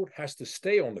field has to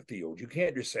stay on the field. You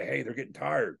can't just say, hey, they're getting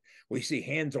tired. We see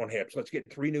hands on hips. Let's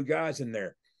get 3 new guys in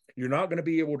there. You're not going to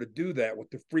be able to do that with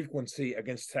the frequency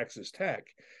against Texas Tech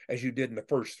as you did in the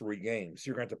first 3 games.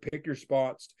 You're going to have to pick your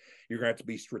spots. You're going to have to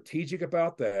be strategic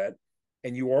about that.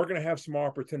 And you are going to have some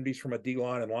opportunities from a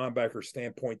D-line and linebacker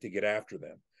standpoint to get after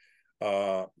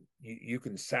them. You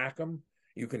can sack them.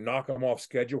 You can knock them off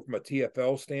schedule from a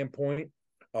TFL standpoint.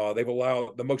 They've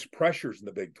allowed the most pressures in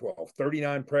the Big 12,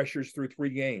 39 pressures through 3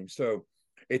 games. So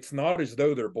it's not as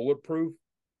though they're bulletproof.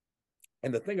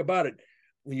 And the thing about it,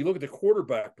 when you look at the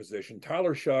quarterback position,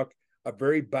 Tyler Shuck, a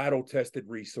very battle-tested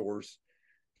resource.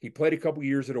 He played a couple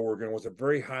years at Oregon, was a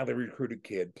very highly recruited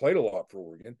kid, played a lot for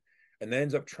Oregon, and then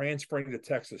ends up transferring to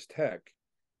Texas Tech.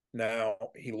 Now,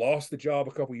 he lost the job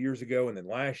a couple years ago, and then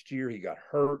last year he got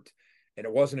hurt. And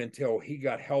it wasn't until he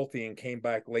got healthy and came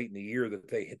back late in the year that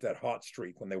they hit that hot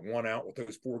streak when they won out with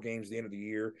those 4 games at the end of the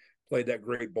year, played that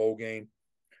great bowl game.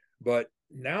 But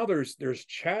now there's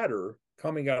chatter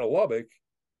coming out of Lubbock.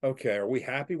 Okay, are we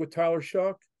happy with Tyler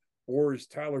Shuck? Or is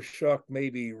Tyler Shuck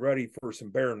maybe ready for some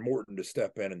Baron Morton to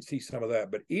step in and see some of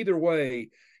that? But either way,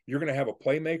 you're going to have a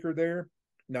playmaker there.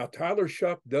 Now, Tyler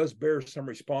Shuck does bear some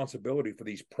responsibility for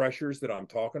these pressures that I'm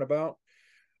talking about.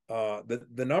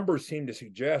 The numbers seem to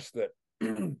suggest that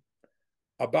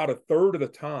about a third of the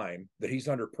time that he's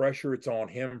under pressure, it's on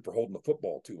him for holding the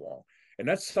football too long. And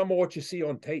that's some of what you see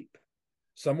on tape.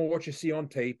 Some of what you see on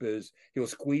tape is he'll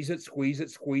squeeze it.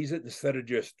 Instead of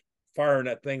just firing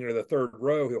that thing into the third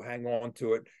row, he'll hang on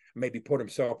to it, maybe put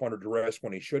himself under duress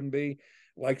when he shouldn't be.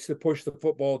 Likes to push the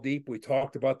football deep. We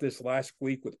talked about this last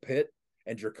week with Pitt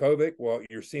and Dracovic. Well,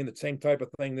 you're seeing the same type of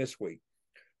thing this week.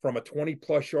 From a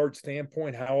 20-plus yard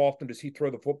standpoint, how often does he throw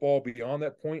the football beyond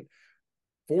that point?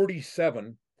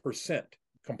 47%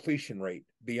 completion rate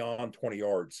beyond 20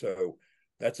 yards. So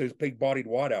that's those big-bodied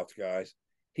wideouts, guys.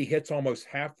 He hits almost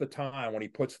half the time when he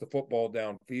puts the football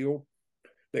downfield.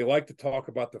 They like to talk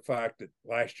about the fact that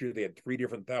last year they had 3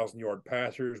 different 1,000-yard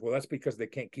passers. Well, that's because they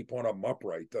can't keep one of them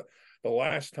upright. The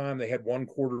last time they had one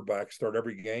quarterback start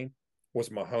every game was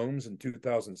Mahomes in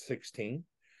 2016.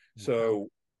 So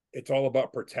it's all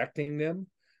about protecting them.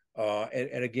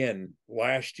 And again,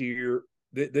 last year,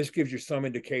 this gives you some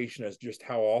indication as just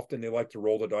how often they like to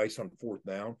roll the dice on fourth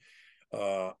down.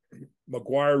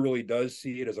 McGuire really does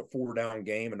see it as a 4-down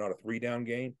game and not a 3-down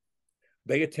game.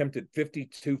 They attempted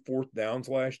 52 fourth downs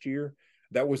last year.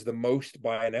 That was the most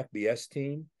by an FBS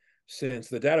team. Since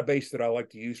the database that I like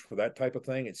to use for that type of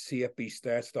thing, it's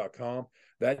cfbstats.com.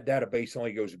 That database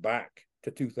only goes back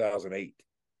to 2008.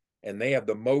 And they have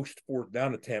the most fourth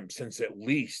down attempts since at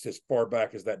least as far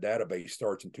back as that database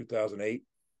starts in 2008.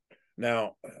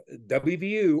 Now,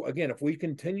 WVU, again, if we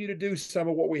continue to do some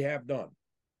of what we have done,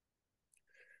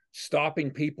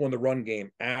 stopping people in the run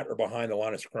game at or behind the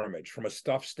line of scrimmage, from a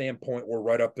stuff standpoint, we're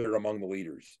right up there among the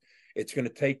leaders. It's going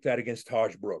to take that against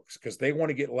Taj Brooks because they want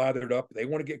to get lathered up. They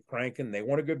want to get cranking. They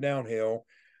want to go downhill.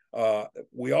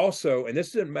 We also, and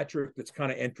this is a metric that's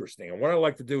kind of interesting. And what I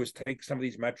like to do is take some of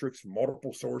these metrics from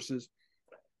multiple sources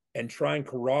and try and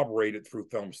corroborate it through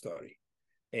film study.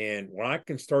 And when I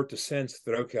can start to sense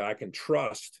that, okay, I can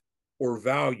trust or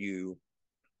value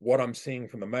what I'm seeing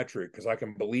from the metric because I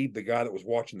can believe the guy that was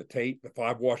watching the tape. If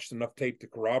I've watched enough tape to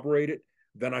corroborate it,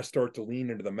 then I start to lean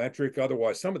into the metric.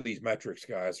 Otherwise, some of these metrics,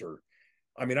 guys, are,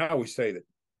 I mean, I always say that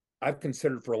I've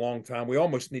considered for a long time, we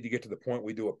almost need to get to the point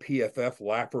we do a PFF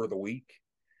laugher of the week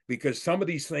because some of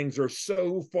these things are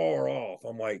so far off.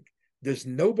 I'm like, does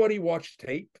nobody watch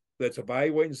tape that's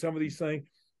evaluating some of these things?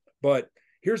 But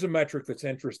here's a metric that's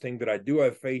interesting that I do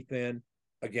have faith in.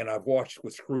 Again, I've watched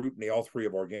with scrutiny all three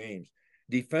of our games.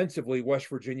 Defensively, West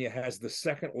Virginia has the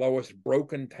second lowest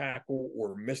broken tackle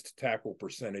or missed tackle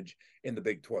percentage in the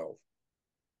Big 12.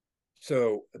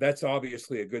 So that's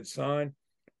obviously a good sign.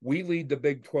 We lead the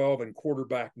Big 12 in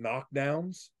quarterback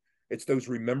knockdowns. It's those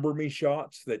remember me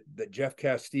shots that Jeff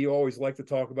Castillo always liked to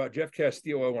talk about. Jeff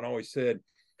Castillo always said,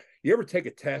 you ever take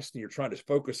a test and you're trying to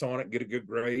focus on it and get a good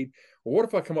grade? Well, what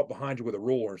if I come up behind you with a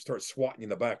ruler and start swatting you in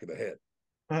the back of the head?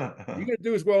 You're going to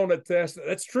do as well on that test.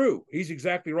 That's true. He's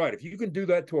exactly right. If you can do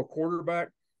that to a quarterback,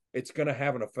 it's going to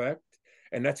have an effect.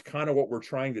 And that's kind of what we're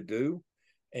trying to do.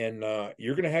 And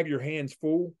you're going to have your hands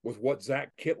full with what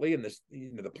Zach Kitley and this,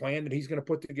 the plan that he's going to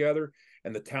put together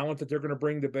and the talent that they're going to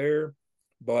bring to bear.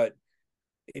 But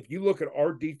if you look at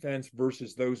our defense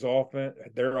versus their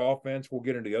offense, we'll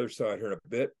get into the other side here in a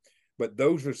bit. But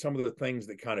those are some of the things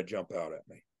that kind of jump out at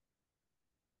me.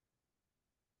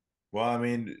 Well, I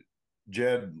mean,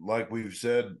 Jed, like we've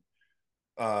said,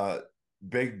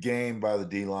 big game by the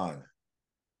D-line.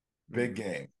 Big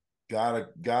game.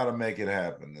 Gotta make it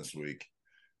happen this week.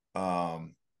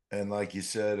 And like you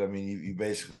said, I mean, you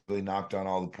basically knocked on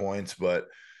all the points, but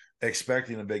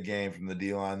expecting a big game from the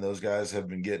D-line, those guys have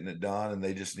been getting it done, and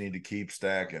they just need to keep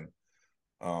stacking.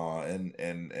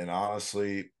 And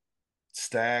honestly,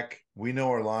 stack. We know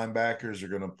our linebackers are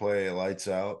going to play lights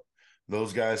out.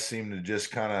 Those guys seem to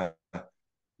just kind of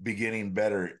be getting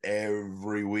better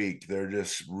every week. They're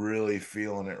just really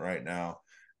feeling it right now.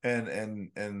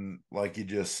 And like you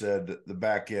just said, the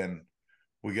back end,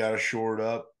 we got to shore it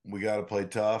up. We got to play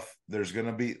tough. There's going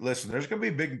to be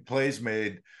big plays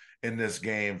made in this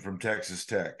game from Texas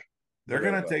Tech. They're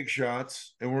going to take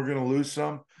shots, and we're going to lose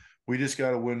some. We just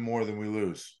got to win more than we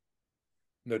lose.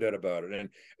 No doubt about it. And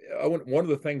one of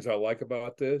the things I like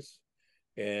about this,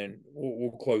 and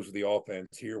we'll close with the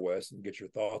offense here, Wes, and get your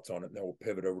thoughts on it, and then we'll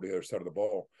pivot over to the other side of the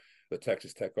ball, the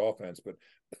Texas Tech offense. But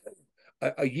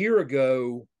a year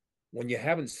ago, when you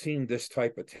haven't seen this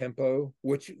type of tempo,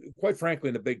 which quite frankly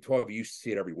in the Big 12, you used to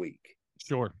see it every week.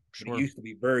 Sure. It used to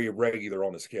be very irregular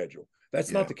on the schedule.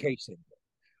 That's not the case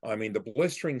anymore. I mean, the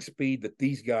blistering speed that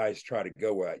these guys try to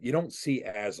go at, you don't see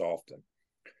as often.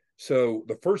 So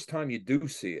the first time you do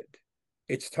see it,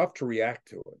 it's tough to react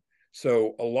to it.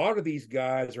 So a lot of these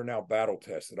guys are now battle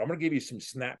tested. I'm going to give you some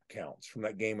snap counts from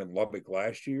that game in Lubbock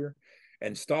last year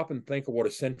and stop and think of what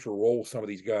a central role some of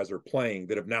these guys are playing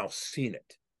that have now seen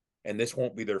it. And this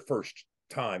won't be their first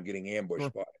time getting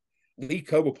ambushed by it. Lee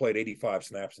Koba played 85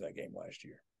 snaps in that game last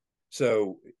year.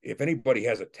 So if anybody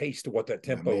has a taste of what that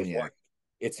tempo is like,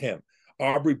 it's him.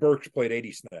 Aubrey Burks played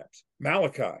 80 snaps.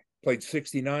 Malachi played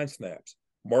 69 snaps.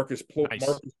 Marcus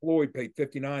Floyd played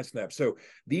 59 snaps. So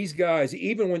these guys,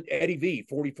 even when Eddie V,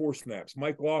 44 snaps,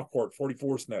 Mike Lockhart,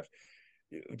 44 snaps,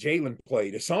 Jalen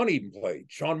played, Hassan even played,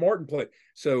 Sean Martin played.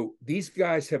 So these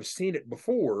guys have seen it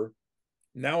before.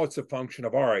 Now it's a function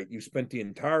of, all right, you spent the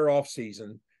entire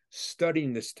offseason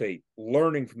studying this tape,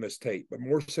 learning from this tape, but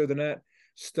more so than that,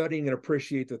 studying and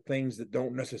appreciate the things that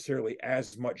don't necessarily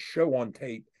as much show on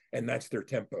tape, and that's their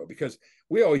tempo. Because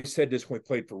we always said this when we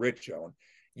played for Rich, Owen,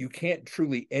 you can't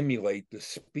truly emulate the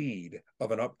speed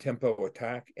of an up-tempo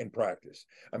attack in practice.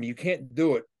 I mean, you can't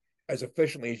do it as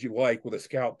efficiently as you like with a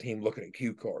scout team looking at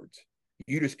cue cards.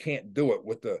 You just can't do it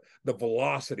with the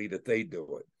velocity that they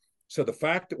do it. So the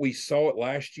fact that we saw it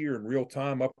last year in real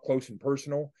time, up close and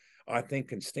personal, I think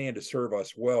can stand to serve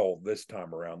us well this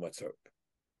time around. Let's hope.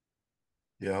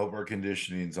 Yeah, I hope our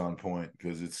conditioning's on point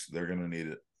because they're going to need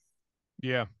it.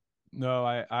 Yeah. No,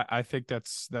 I think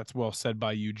that's well said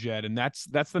by you, Jed. And that's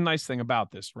the nice thing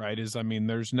about this, right? Is, I mean,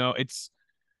 it's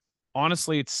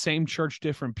honestly, it's same church,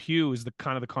 different pew is the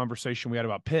kind of the conversation we had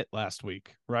about Pitt last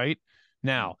week, right?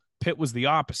 Now, Pitt was the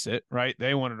opposite, right?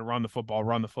 They wanted to run the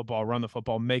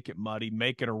football, make it muddy,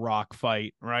 make it a rock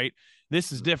fight, right?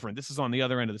 This is different. This is on the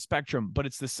other end of the spectrum, but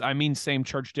it's this, I mean, same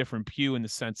church, different pew in the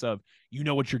sense of, you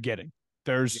know what you're getting.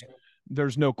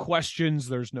 There's no questions,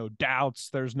 there's no doubts,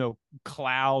 there's no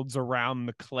clouds around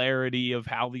the clarity of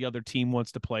how the other team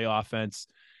wants to play offense.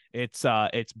 It's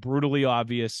brutally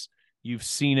obvious. You've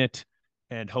seen it,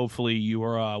 and hopefully you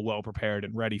are well prepared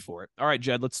and ready for it. All right,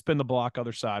 Jed, let's spin the block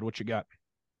other side. What you got?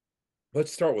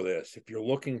 Let's start with this. If you're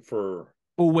looking for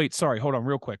wait, sorry, hold on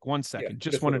real quick. 1 second.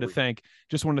 Just wanted to thank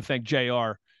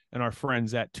JR and our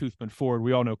friends at Toothman Ford.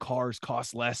 We all know cars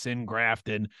cost less in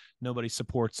Grafton. Nobody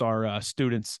supports our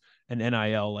students and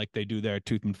NIL like they do there at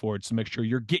Toothman Ford. So make sure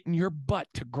you're getting your butt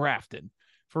to Grafton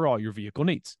for all your vehicle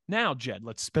needs. Now, Jed,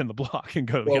 let's spin the block and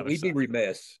go to the other side. We'd be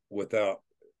remiss without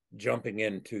jumping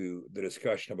into the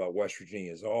discussion about West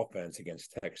Virginia's offense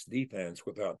against Tech's defense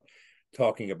without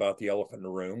talking about the elephant in the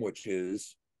room, which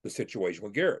is the situation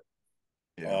with Garrett.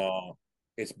 Yeah.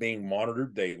 It's being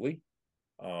monitored daily.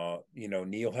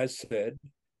 Neil has said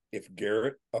if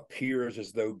Garrett appears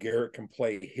as though Garrett can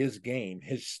play his game,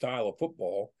 his style of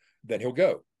football, then he'll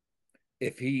go.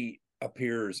 If he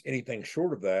appears anything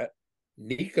short of that,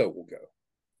 Nico will go.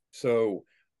 So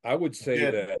I would say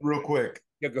that real quick.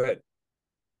 Yeah, go ahead.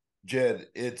 Jed,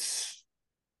 it's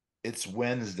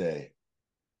Wednesday.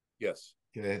 Yes.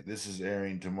 Okay, this is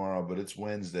airing tomorrow, but it's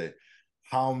Wednesday.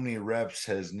 How many reps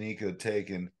has Nico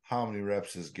taken? How many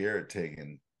reps has Garrett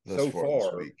taken thus far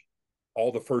this week?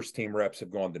 All the first team reps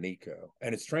have gone to Nico.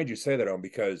 And it's strange you say that on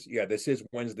because, this is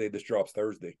Wednesday. This drops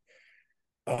Thursday.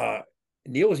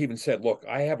 Neil has even said, look,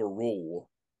 I have a rule.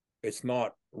 It's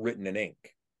not written in ink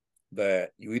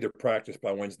that you either practice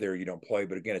by Wednesday or you don't play.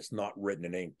 But again, it's not written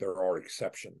in ink. There are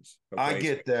exceptions. Okay? I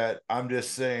get that. I'm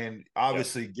just saying,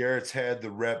 obviously, Garrett's had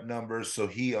the rep numbers. So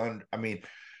he's in the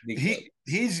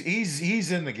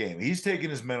game. He's taking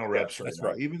his mental reps right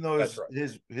now. Even though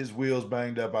his wheel's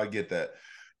banged up, I get that.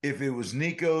 If it was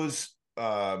Nico's,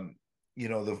 the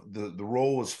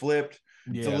role was flipped.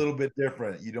 It's a little bit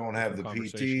different. You don't have the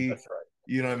PT. That's right.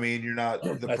 You know what I mean? You're not,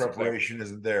 the preparation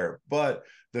isn't there. But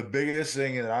the biggest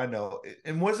thing that I know,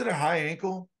 and was it a high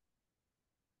ankle?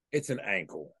 It's an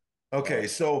ankle. Okay.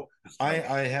 So I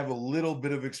have a little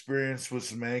bit of experience with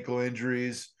some ankle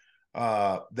injuries.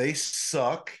 They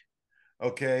suck.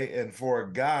 Okay. And for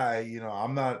a guy,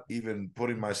 I'm not even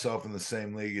putting myself in the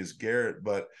same league as Garrett,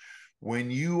 but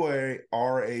when you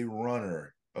are a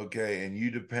runner, okay, and you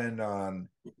depend on,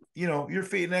 your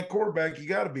feet in that quarterback, you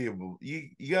got to be able,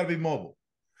 you got to be mobile.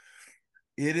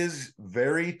 It is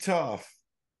very tough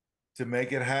to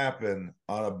make it happen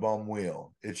on a bum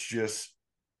wheel. It's just,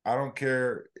 I don't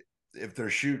care if they're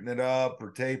shooting it up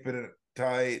or taping it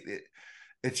tight.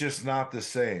 It's just not the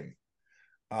same.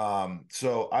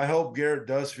 So I hope Garrett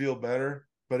does feel better,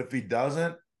 but if he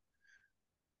doesn't,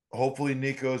 hopefully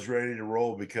Nico's ready to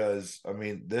roll because,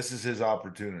 this is his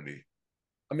opportunity.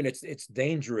 It's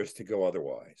dangerous to go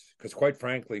otherwise because, quite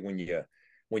frankly,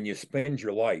 when you spend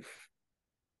your life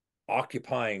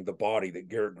occupying the body that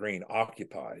Garrett Green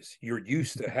occupies, you're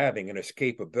used to having an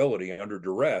escapability under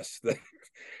duress that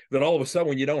all of a sudden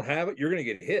when you don't have it, you're going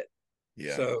to get hit.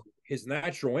 Yeah. So his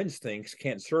natural instincts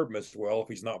can't serve him as well if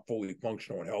he's not fully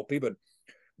functional and healthy. But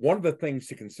one of the things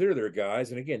to consider there,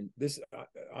 guys, and again,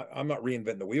 I'm not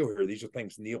reinventing the wheel here. These are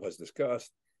things Neil has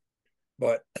discussed.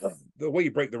 But the way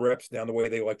you break the reps down, the way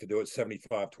they like to do it,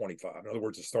 75-25. In other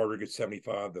words, the starter gets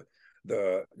 75,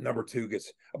 the number two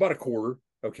gets about a quarter,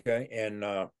 okay? And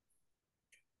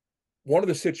one of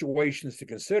the situations to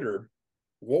consider,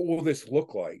 what will this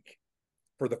look like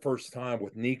for the first time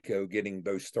with Nico getting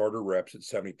those starter reps at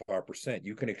 75%?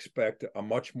 You can expect a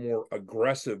much more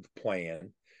aggressive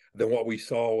plan than what we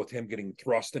saw with him getting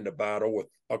thrust into battle with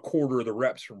a quarter of the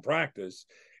reps from practice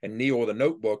and Neil with a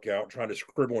notebook out trying to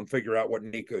scribble and figure out what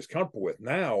Nico's comfortable with.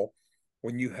 Now,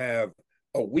 when you have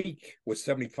a week with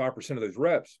 75% of those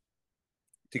reps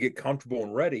to get comfortable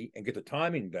and ready and get the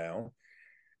timing down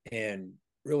and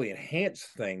really enhance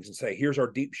things and say, here's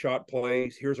our deep shot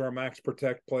plays, here's our max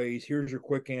protect plays, here's your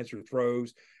quick answer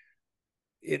throws.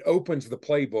 It opens the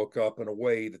playbook up in a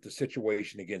way that the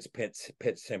situation against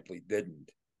Pitt simply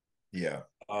didn't. Yeah.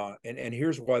 And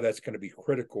here's why that's going to be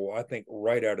critical, I think,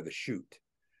 right out of the chute.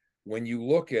 When you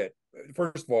look at,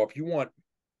 first of all, if you want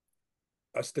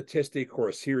a statistic or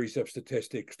a series of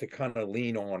statistics to kind of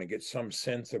lean on and get some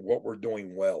sense of what we're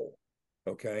doing well,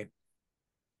 okay?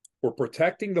 We're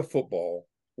protecting the football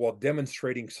while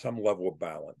demonstrating some level of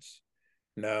balance.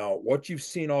 Now, what you've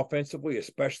seen offensively,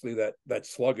 especially that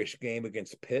sluggish game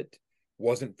against Pitt,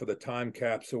 wasn't for the time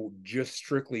capsule just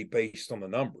strictly based on the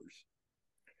numbers.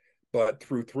 But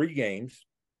through 3 games,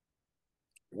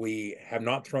 we have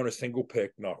not thrown a single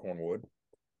pick, knock on wood.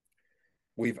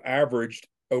 We've averaged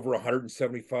over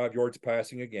 175 yards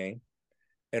passing a game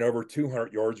and over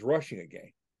 200 yards rushing a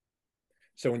game.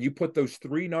 So when you put those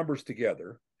 3 numbers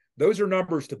together, those are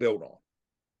numbers to build on.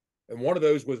 And one of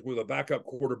those was with a backup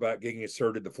quarterback getting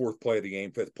inserted the 4th play of the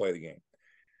game, 5th play of the game.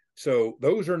 So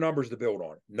those are numbers to build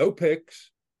on. No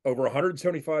picks, over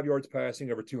 175 yards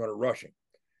passing, over 200 rushing.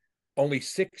 Only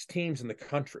 6 teams in the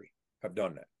country have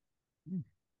done that.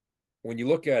 When you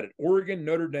look at it, Oregon,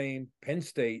 Notre Dame, Penn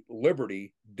State,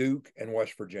 Liberty, Duke, and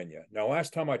West Virginia. Now,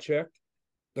 last time I checked,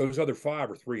 those other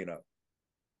 5 are 3-0.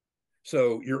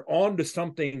 So you're on to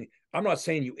something. I'm not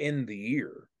saying you end the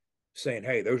year saying,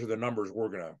 hey, those are the numbers we're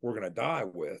gonna die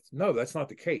with. No, that's not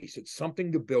the case. It's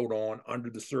something to build on under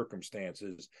the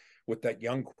circumstances with that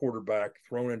young quarterback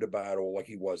thrown into battle like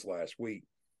he was last week.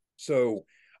 So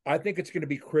I think it's going to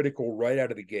be critical right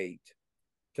out of the gate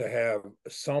to have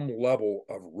some level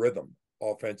of rhythm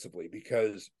offensively,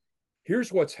 because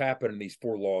here's what's happened in these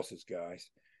 4 losses, guys.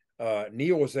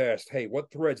 Neil was asked, hey,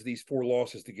 what threads these 4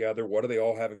 losses together? What do they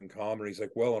all have in common? And he's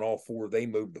like, well, in all 4, they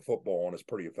moved the football on us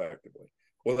pretty effectively.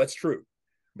 Well, that's true.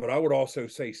 But I would also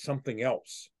say something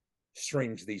else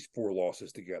strings these 4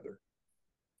 losses together.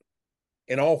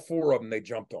 In all 4 of them, they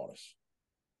jumped on us.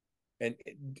 And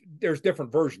there's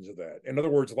different versions of that. In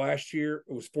other words, last year,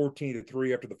 it was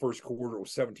 14-3 after the first quarter. It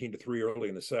was 17-3 early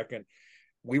in the second.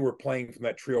 We were playing from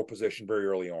that trail position very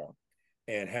early on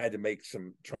and had to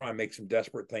try and make some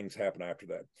desperate things happen after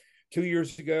that. 2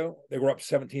 years ago, they were up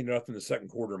 17-0 in the second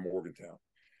quarter in Morgantown.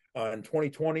 In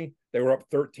 2020, they were up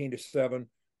 13-7,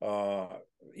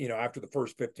 after the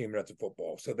first 15 minutes of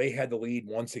football. So they had the lead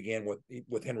once again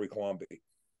with Henry Colombi.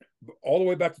 All the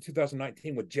way back to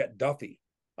 2019 with Jet Duffy.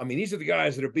 I mean, these are the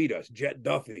guys that have beat us. Jet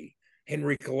Duffy,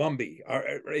 Henry Colombi.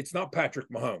 It's not Patrick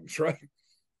Mahomes, right?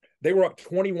 They were up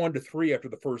 21-3 after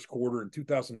the first quarter in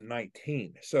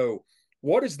 2019. So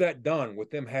what has that done with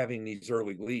them having these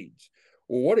early leads?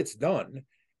 Well, what it's done,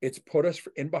 it's put us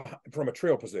from a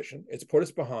trail position. It's put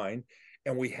us behind,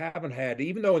 and we haven't had,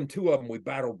 even though in 2 of them we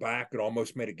battled back and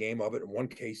almost made a game of it. In one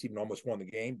case, even almost won the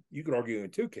game. You could argue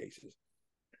in 2 cases.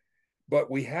 But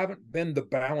we haven't been the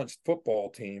balanced football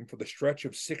team for the stretch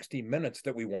of 60 minutes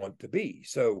that we want to be.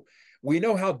 So we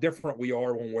know how different we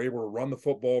are when we're able to run the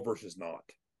football versus not.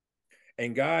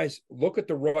 And guys, look at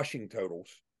the rushing totals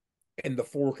in the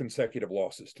 4 consecutive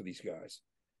losses to these guys.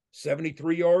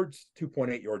 73 yards,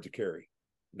 2.8 yards a carry.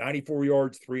 94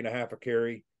 yards, 3.5 a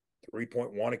carry.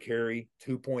 3.1 a carry,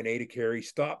 2.8 a carry.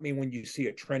 Stop me when you see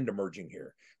a trend emerging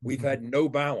here. We've had no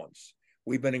balance.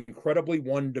 We've been incredibly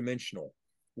one-dimensional.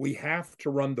 We have to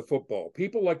run the football.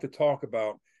 People like to talk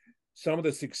about some of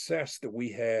the success that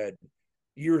we had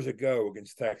years ago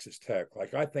against Texas Tech.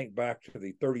 Like I think back to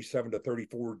the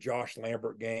 37-34 Josh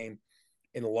Lambert game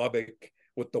in Lubbock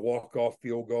with the walk-off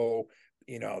field goal,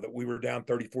 that we were down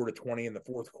 34-20 in the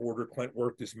 4th quarter. Clint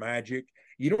worked his magic.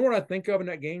 You know what I think of in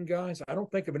that game, guys? I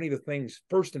don't think of any of the things,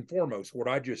 first and foremost, what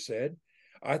I just said.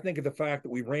 I think of the fact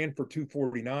that we ran for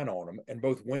 249 on them, and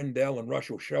both Wendell and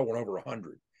Russell Shell went over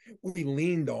 100. We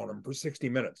leaned on them for 60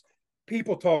 minutes.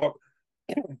 People talk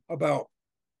about,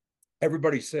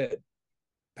 everybody said,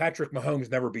 Patrick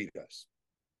Mahomes never beat us.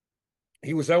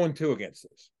 He was 0-2 against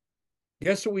us.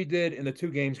 Guess what we did in the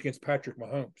 2 games against Patrick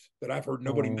Mahomes that I've heard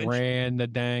nobody mention? Ran the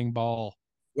dang ball.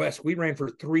 Wes, we ran for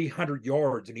 300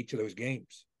 yards in each of those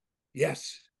games.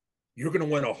 Yes, you're going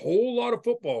to win a whole lot of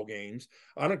football games.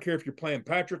 I don't care if you're playing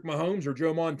Patrick Mahomes or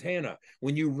Joe Montana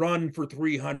when you run for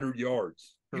 300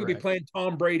 yards. You could be playing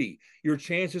Tom Brady. Your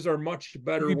chances are much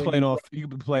better. You could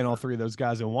be playing all 3 of those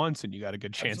guys at once, and you got a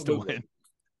good chance to win.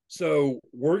 So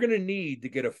we're going to need to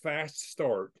get a fast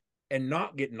start and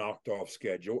not get knocked off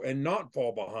schedule and not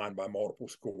fall behind by multiple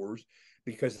scores,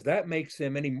 because that makes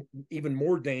them even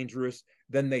more dangerous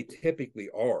than they typically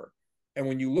are. And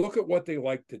when you look at what they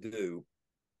like to do,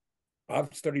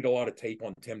 I've studied a lot of tape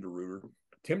on Tim DeRuyter.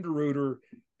 Tim DeRuyter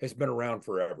has been around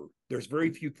forever. There's very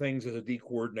few things as a D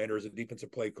coordinator, as a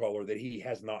defensive play caller, that he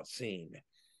has not seen.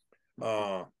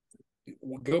 Go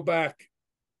back,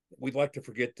 we'd like to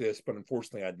forget this, but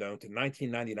unfortunately I don't. In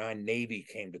 1999, Navy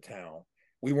came to town.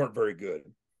 We weren't very good.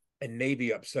 and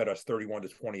Navy upset us 31-28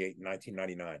 in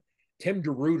 1999. Tim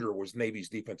DeRuyter was Navy's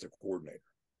defensive coordinator.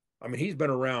 I mean, he's been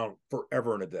around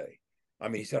forever and a day. I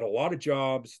mean, he's had a lot of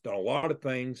jobs, done a lot of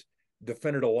things,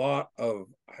 defended a lot of,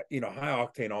 high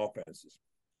octane offenses.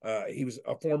 He was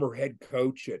a former head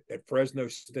coach at Fresno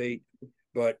State,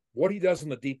 but what he does on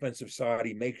the defensive side,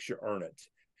 he makes you earn it.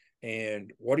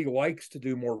 And what he likes to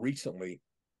do more recently,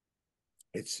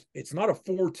 it's not a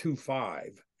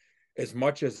 4-2-5 as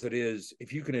much as it is,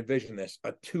 if you can envision this,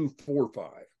 a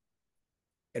 2-4-5.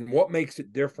 And what makes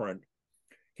it different,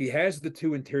 he has the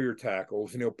two interior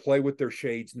tackles, and he'll play with their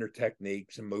shades and their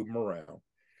techniques and move them around.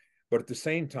 But at the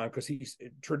same time, because he's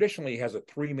traditionally has a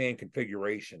 3-man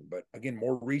configuration, but again,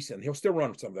 more recent, he'll still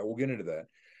run some of that. We'll get into that.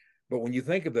 But when you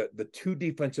think of the two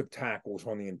defensive tackles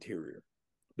on the interior,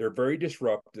 they're very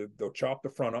disruptive. They'll chop the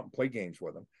front up and play games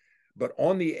with them. But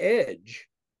on the edge,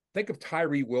 think of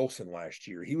Tyree Wilson last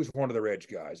year. He was one of their edge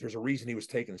guys. There's a reason he was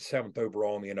taken 7th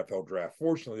overall in the NFL draft.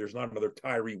 Fortunately, there's not another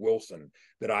Tyree Wilson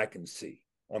that I can see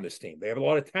on this team. They have a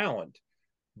lot of talent,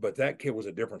 but that kid was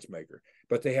a difference maker.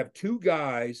 But they have two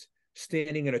guys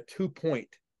standing in a 2-point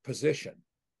position.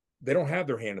 They don't have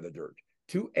their hand in the dirt.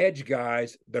 Two edge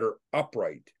guys that are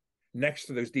upright next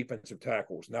to those defensive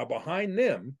tackles. Now, behind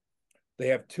them, they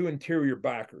have two interior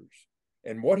backers.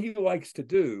 And what he likes to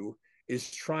do is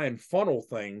try and funnel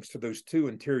things to those two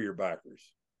interior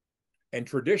backers. And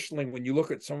traditionally, when you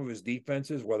look at some of his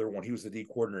defenses, whether when he was the D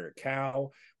coordinator at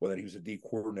Cal, whether he was the D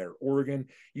coordinator at Oregon,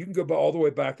 you can go all the way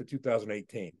back to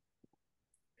 2018.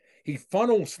 He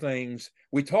funnels things.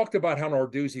 We talked about how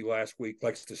Narduzzi last week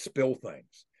likes to spill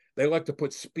things. They like to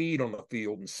put speed on the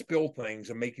field and spill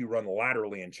things and make you run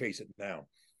laterally and chase it down.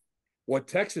 What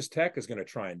Texas Tech is going to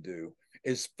try and do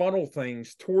is funnel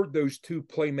things toward those two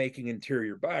playmaking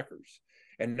interior backers.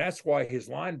 And that's why his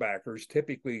linebackers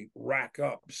typically rack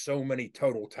up so many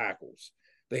total tackles.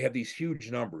 They have these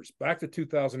huge numbers. Back to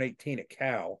 2018 at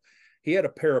Cal, he had a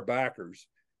pair of backers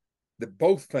that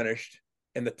both finished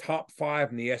in the top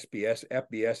 5 in the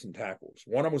FBS in tackles.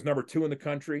 One of them was number 2 in the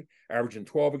country, averaging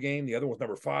 12 a game. The other was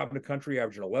number 5 in the country,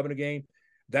 averaging 11 a game.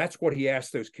 That's what he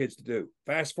asked those kids to do.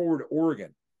 Fast forward to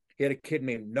Oregon. He had a kid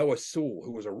named Noah Sewell,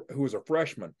 who was a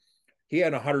freshman. He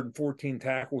had 114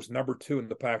 tackles, number 2 in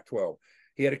the Pac-12.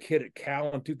 He had a kid at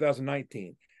Cal in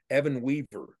 2019, Evan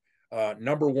Weaver,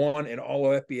 number 1 in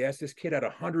all of FBS. This kid had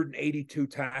 182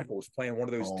 tackles playing one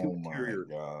of those two interior.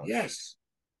 Yes.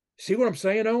 See what I'm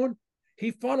saying, Owen? He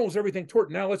funnels everything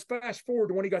toward. Now let's fast forward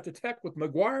to when he got to Tech with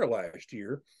McGuire last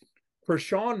year.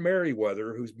 Krishawn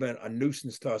Merriweather, who's been a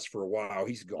nuisance to us for a while,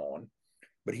 he's gone.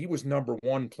 But he was number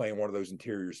 1 playing one of those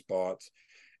interior spots.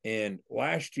 And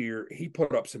last year, he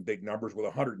put up some big numbers with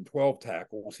 112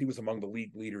 tackles. He was among the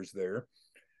league leaders there.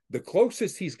 The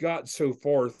closest he's got so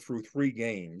far through 3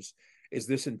 games is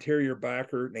this interior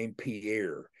backer named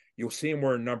Pierre. You'll see him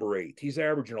wearing number 8. He's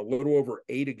averaging a little over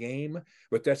 8 a game,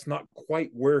 but that's not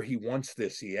quite where he wants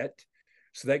this yet.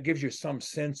 So that gives you some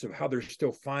sense of how they're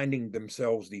still finding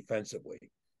themselves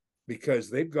defensively, because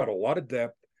they've got a lot of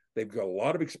depth. They've got a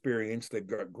lot of experience. They've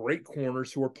got great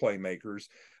corners who are playmakers.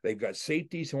 They've got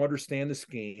safeties who understand the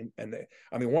scheme. And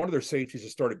one of their safeties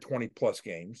has started 20-plus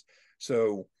games.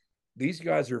 So these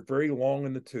guys are very long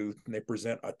in the tooth, and they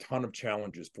present a ton of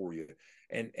challenges for you.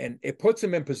 And it puts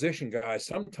them in position, guys.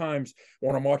 Sometimes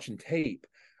when I'm watching tape,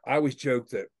 I always joke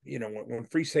that, when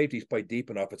free safeties play deep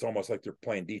enough, it's almost like they're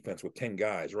playing defense with 10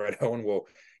 guys, right, Owen? Well,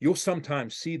 you'll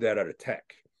sometimes see that at a Tech.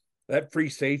 That free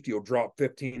safety will drop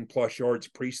 15-plus yards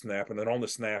pre-snap, and then on the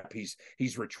snap,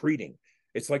 he's retreating.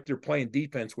 It's like they're playing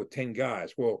defense with 10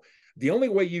 guys. Well, the only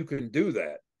way you can do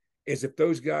that is if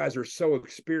those guys are so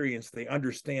experienced, they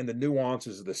understand the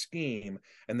nuances of the scheme,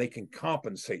 and they can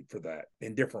compensate for that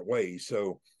in different ways.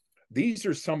 So these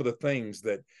are some of the things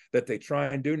that they try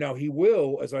and do. Now, he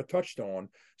will, as I touched on,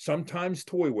 sometimes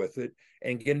toy with it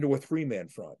and get into a 3-man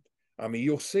front.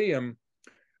 You'll see him.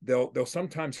 They'll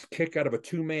sometimes kick out of a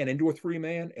 2-man into a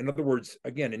 3-man. In other words,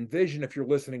 again, envision, if you're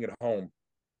listening at home,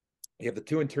 you have the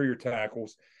 2 interior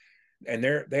tackles, and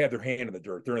they have their hand in the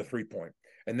dirt. They're in a 3-point.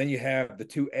 And then you have the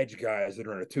 2 edge guys that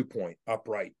are in a 2-point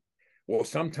upright. Well,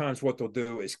 sometimes what they'll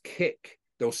do is kick.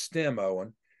 They'll stem,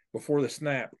 Owen, before the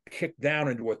snap, kick down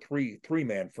into a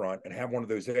 3-man front and have one of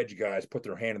those edge guys put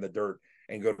their hand in the dirt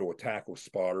and go to a tackle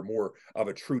spot, or more of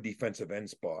a true defensive end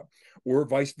spot, or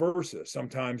vice versa.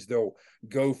 Sometimes they'll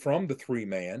go from the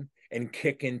 3-man and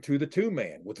kick into the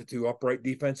 2-man with the 2 upright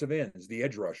defensive ends, the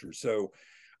edge rushers. So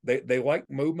they like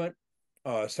movement.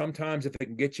 Sometimes if they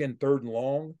can get you in 3rd and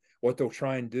long, what they'll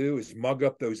try and do is mug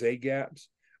up those A gaps.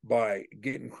 by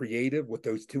getting creative with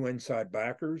those two inside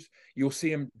backers. You'll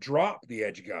see him drop the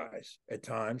edge guys at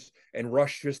times and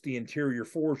rush just the interior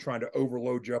four, trying to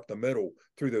overload you up the middle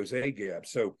through those A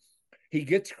gaps. So he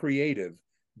gets creative,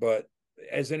 but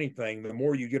as anything, the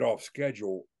more you get off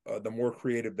schedule, the more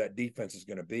creative that defense is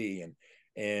going to be.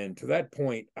 And to that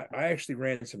point, I actually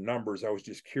ran some numbers. I was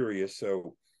just curious.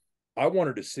 So I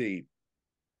wanted to see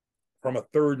from a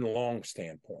third and long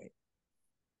standpoint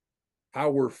how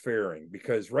we're faring,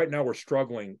 because right now we're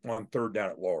struggling on third down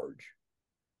at large.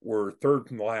 We're third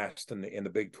from last in the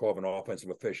Big 12 in offensive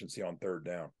efficiency on third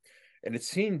down. And it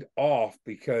seemed off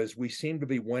because we seem to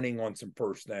be winning on some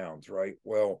first downs, right?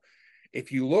 Well,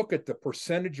 if you look at the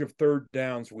percentage of third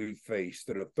downs we've faced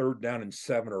that are third down and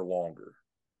 7 or longer,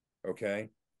 okay,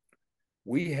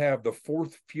 we have the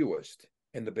fourth fewest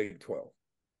in the Big 12.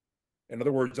 In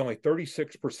other words, only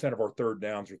 36% of our third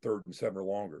downs are third and 7 or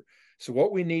longer. So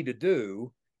what we need to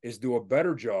do is do a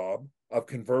better job of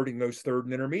converting those third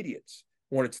and intermediates.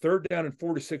 When it's third down and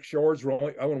 4 to 6 yards, we're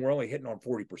only hitting on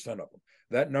 40% of them.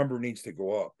 That number needs to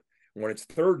go up. When it's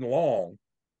third and long,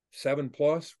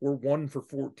 7+, we're 1 for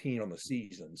 14 on the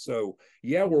season. So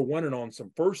yeah, we're winning on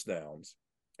some first downs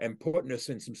and putting us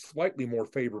in some slightly more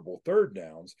favorable third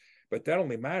downs, but that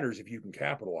only matters if you can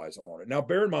capitalize on it. Now,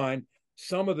 bear in mind,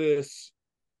 some of this,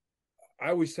 I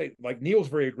always say, like, Neil's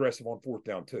very aggressive on fourth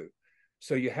down too.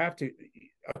 So you have to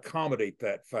accommodate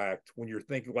that fact when you're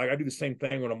thinking, like I do the same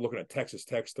thing when I'm looking at Texas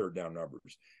Tech's third down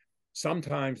numbers.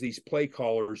 Sometimes these play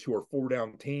callers who are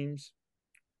 4-down teams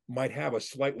might have a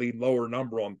slightly lower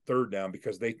number on third down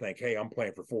because they think, hey, I'm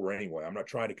playing for 4 anyway. I'm not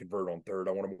trying to convert on third.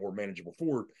 I want a more manageable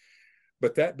fourth.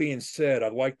 But that being said,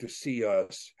 I'd like to see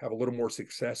us have a little more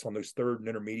success on those third and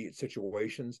intermediate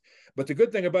situations. But the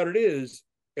good thing about it is,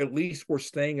 at least we're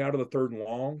staying out of the third and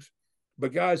longs.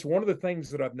 But guys, one of the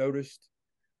things that I've noticed,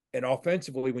 and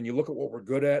offensively, when you look at what we're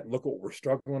good at, look at what we're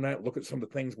struggling at, look at some of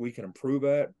the things we can improve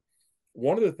at,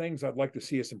 one of the things I'd like to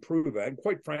see us improve at, and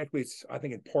quite frankly, I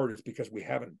think in part it's because we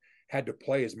haven't had to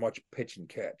play as much pitch and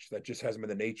catch. That just hasn't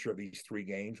been the nature of these 3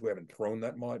 games. We haven't thrown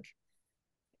that much.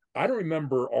 I don't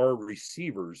remember our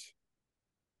receivers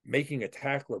making a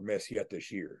tackle or miss yet this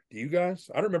year. Do you guys?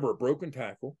 I don't remember a broken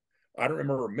tackle. I don't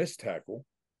remember a missed tackle.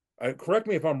 Correct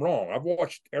me if I'm wrong. I've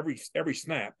watched every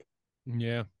snap.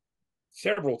 Yeah.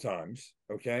 Several times,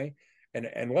 okay? And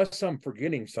unless I'm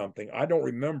forgetting something, I don't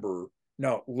remember.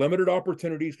 Now, limited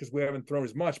opportunities because we haven't thrown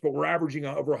as much, but we're averaging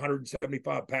over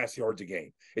 175 pass yards a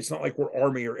game. It's not like we're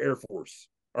Army or Air Force,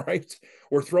 all right?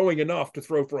 We're throwing enough to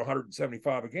throw for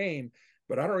 175 a game,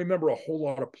 but I don't remember a whole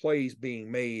lot of plays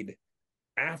being made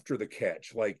after the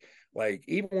catch. Like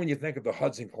even when you think of the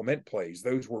Hudson Clement plays,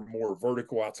 those were more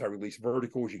vertical, outside release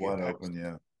verticals. You get wide open,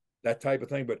 yeah, that type of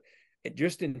thing. But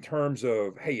just in terms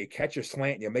of, hey, you catch a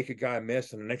slant and you make a guy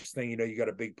miss, and the next thing you know, you got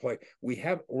a big play.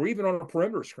 Or even on a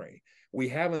perimeter screen, we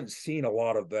haven't seen a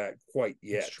lot of that quite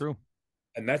yet. That's true.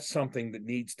 And that's something that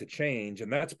needs to change.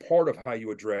 And that's part of how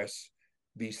you address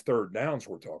these third downs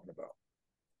we're talking about.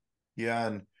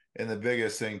 Yeah, and the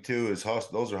biggest thing too is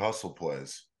those are hustle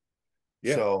plays.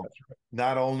 Yeah, so right.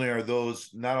 not only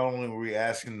were we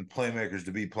asking playmakers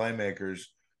to be playmakers,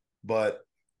 but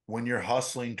when you're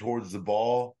hustling towards the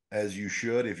ball, as you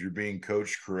should, if you're being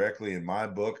coached correctly, in my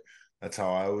book, that's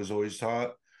how I was always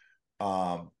taught.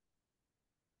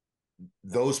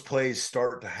 Those plays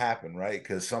start to happen, right?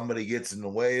 Because somebody gets in the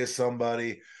way of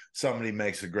somebody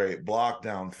makes a great block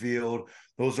downfield.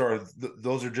 Those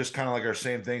are just kind of like our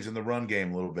same things in the run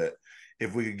game a little bit.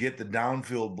 If we could get the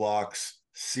downfield blocks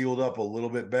sealed up a little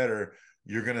bit better,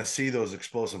 you're going to see those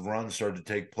explosive runs start to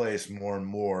take place more and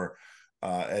more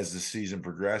as the season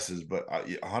progresses. But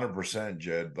 100%,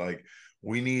 Jed, like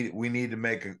we need to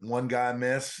make one guy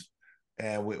miss,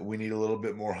 and we need a little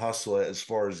bit more hustle as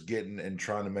far as getting and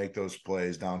trying to make those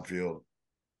plays downfield.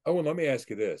 Oh, and let me ask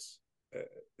you this.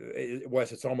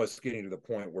 Wes, it's almost getting to the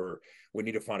point where we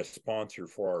need to find a sponsor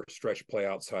for our stretch play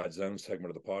outside zone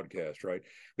segment of the podcast, right?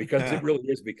 Because it really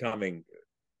is becoming,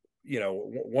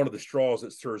 one of the straws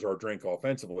that stirs our drink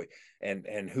offensively.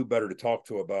 And who better to talk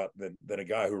to about than a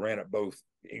guy who ran it both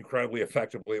incredibly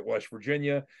effectively at West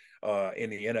Virginia, in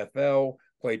the NFL,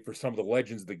 played for some of the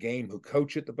legends of the game who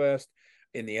coach it the best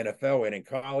in the NFL and in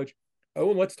college. Oh,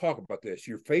 and let's talk about this.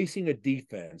 You're facing a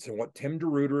defense, and what Tim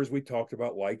DeRuyter, as we talked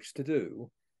about, likes to do,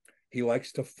 he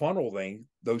likes to funnel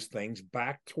those things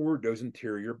back toward those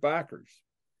interior backers.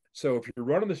 So if you're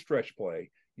running the stretch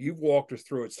play, you've walked us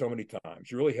through it so many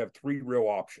times. You really have 3 real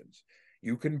options.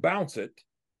 You can bounce it,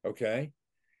 okay?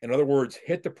 In other words,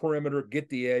 hit the perimeter, get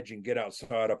the edge, and get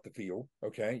outside up the field,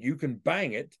 okay? You can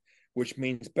bang it, which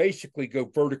means basically go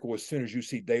vertical as soon as you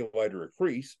see daylight or a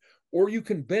crease, or you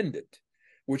can bend it,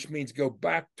 which means go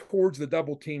back towards the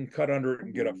double team, cut under it,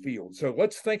 and get upfield. So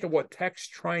let's think of what Tech's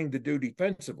trying to do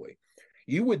defensively.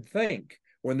 You would think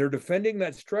when they're defending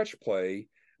that stretch play,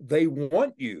 they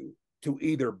want you to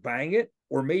either bang it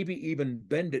or maybe even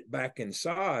bend it back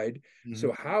inside. Mm-hmm.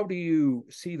 So how do you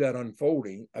see that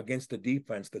unfolding against a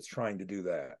defense that's trying to do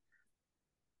that?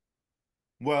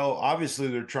 Well, obviously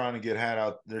they're trying to get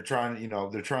out. They're trying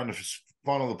to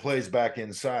funnel the plays back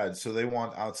inside. So they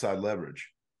want outside leverage.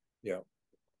 Yeah.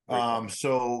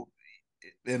 So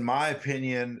in my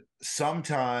opinion,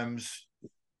 sometimes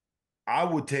I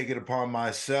would take it upon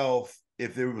myself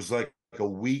if there was like a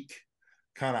weak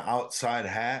kind of outside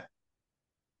hat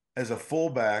as a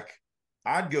fullback,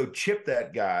 I'd go chip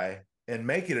that guy and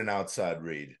make it an outside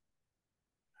read.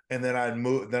 And then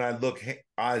I'd look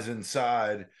eyes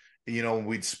inside, and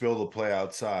we'd spill the play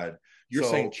outside. You're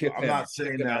saying chip him. I'm not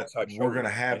saying that we're going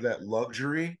to have that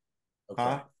luxury. Okay.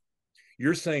 Huh?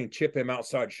 You're saying chip him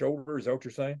outside shoulder. Is that what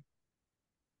you're saying?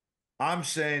 I'm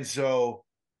saying, so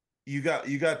you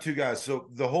got two guys. So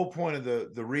the whole point of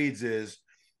the reads is,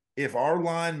 if our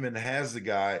lineman has the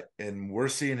guy and we're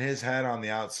seeing his hat on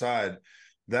the outside,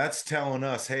 that's telling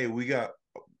us, hey,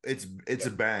 it's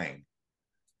a bang.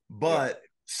 But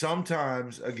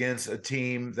sometimes against a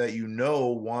team that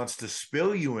wants to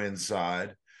spill you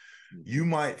inside, you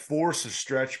might force a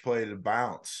stretch play to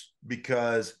bounce,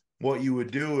 because what you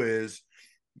would do is,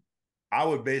 I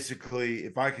would basically,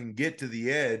 if I can get to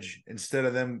the edge, instead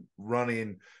of them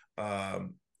running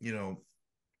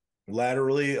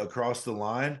laterally across the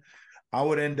line, I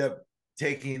would end up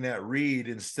taking that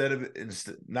read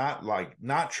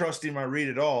not trusting my read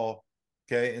at all,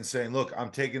 okay, and saying, look,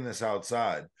 I'm taking this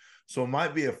outside. So it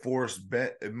might be a forced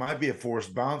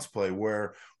bounce play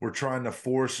where we're trying to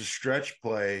force a stretch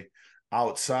play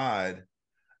outside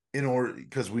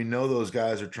because we know those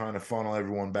guys are trying to funnel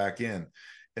everyone back in.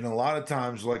 And a lot of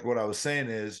times, like what I was saying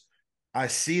is, I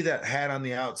see that hat on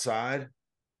the outside,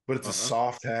 but it's a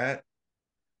soft hat.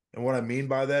 And what I mean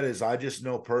by that is, I just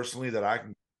know personally that I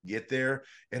can get there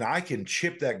and I can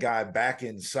chip that guy back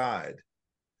inside,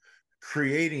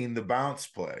 creating the bounce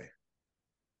play.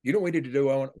 You know what we need to do?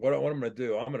 What I'm going to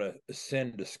do, I'm going to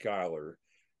send to Skylar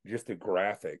just a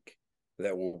graphic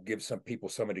that will give some people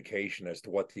some indication as to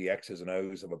what the X's and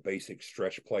O's of a basic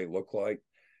stretch play look like.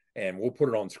 And we'll put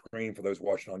it on screen for those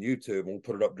watching on YouTube. And we'll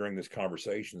put it up during this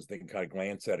conversation so they can kind of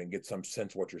glance at it and get some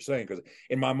sense of what you're saying. Because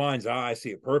in my mind's eye, I see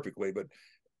it perfectly, but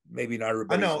maybe not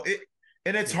everybody. I know it,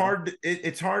 and it's hard.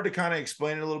 It's hard to kind of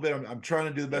explain it a little bit. I'm trying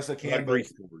to do the best I can. But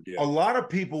a lot of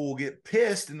people will get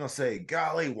pissed and they'll say,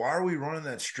 "Golly, why are we running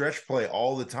that stretch play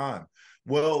all the time?"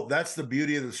 Well, that's the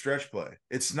beauty of the stretch play.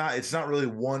 It's not really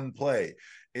one play.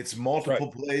 It's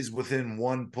multiple plays within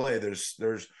one play. There's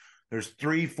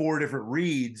 3-4 different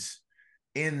reads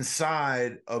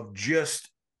inside of just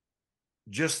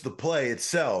the play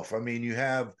itself. I mean, you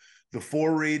have the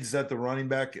 4 reads that the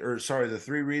the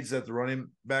 3 reads that the running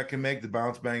back can make, the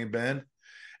bounce, bang, and bend.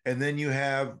 And then you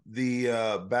have the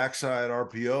backside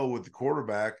RPO with the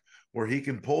quarterback where he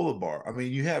can pull the bar. I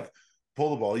mean, pull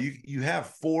the ball. You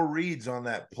have 4 reads on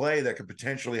that play that could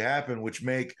potentially happen, which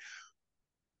make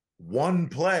one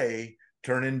play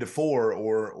turn into 4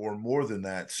 or more than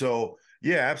that. So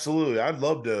yeah, absolutely. I'd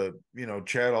love to,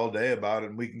 chat all day about it,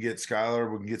 and we can get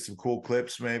Skylar, we can get some cool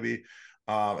clips maybe,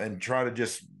 and try to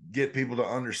just get people to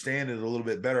understand it a little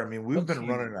bit better. I mean, we've been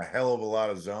running a hell of a lot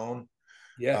of zone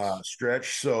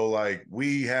stretch. So like,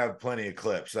 we have plenty of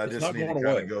clips. I just need to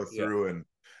kind of go through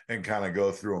and kind of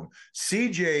go through them.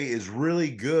 CJ is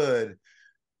really good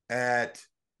at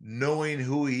knowing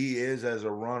who he is as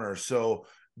a runner. So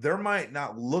there might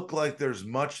not look like there's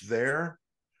much there,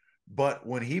 but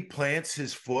when he plants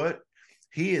his foot,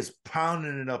 he is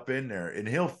pounding it up in there and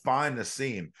he'll find the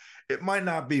seam. It might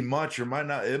not be much it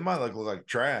might look like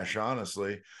trash,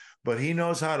 honestly, but he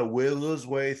knows how to wiggle his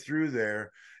way through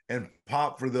there and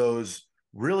pop for those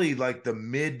really like the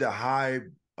mid to high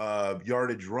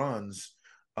yardage runs.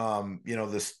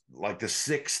 This like the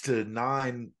 6 to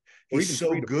 9. He's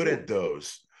so good at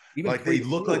those. Like they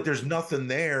look like there's nothing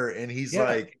there, and he's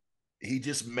like, he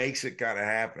just makes it kind of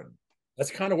happen.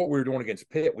 That's kind of what we were doing against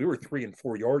Pitt. We were 3 and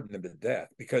 4 yarding them to death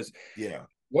because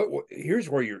what here's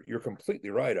where you're completely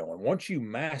right, Owen. Once you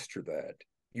master that,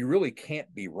 you really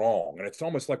can't be wrong. And it's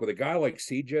almost like with a guy like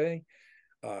CJ,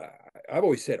 I've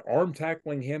always said, arm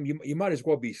tackling him, you might as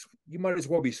well be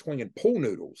swinging pool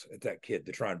noodles at that kid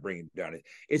to try and bring him down.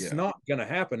 It's not going to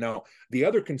happen. Now, the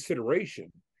other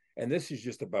consideration, and this is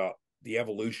just about the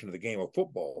evolution of the game of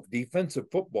football, defensive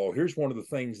football. Here's one of the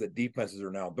things that defenses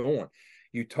are now doing.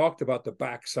 You talked about the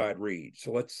backside read.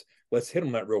 So let's hit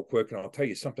on that real quick, and I'll tell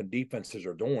you something defenses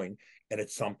are doing, and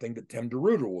it's something that Tim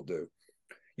DeRuyter will do.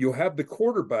 You'll have the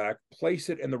quarterback place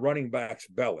it in the running back's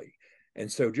belly.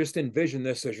 And so just envision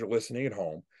this as you're listening at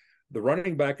home. The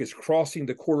running back is crossing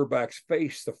the quarterback's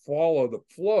face to follow the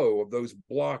flow of those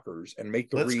blockers and make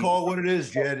the Let's read. call it what it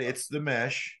is, Jed. It's the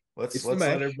mesh. Let's let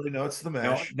everybody know it's the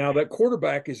mesh. Now that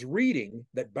quarterback is reading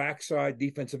that backside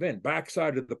defensive end,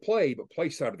 backside of the play, but play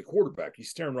side of the quarterback. He's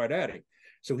staring right at him.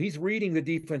 So he's reading the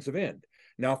defensive end.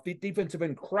 Now, if the defensive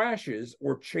end crashes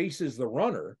or chases the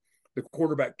runner, the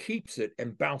quarterback keeps it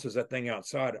and bounces that thing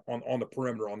outside on the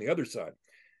perimeter on the other side.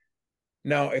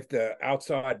 Now, if the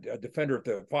outside defender at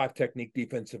the 5 technique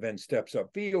defensive end steps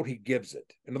upfield, he gives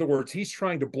it. In other words, he's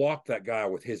trying to block that guy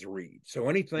with his read. So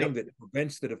anything that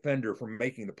prevents the defender from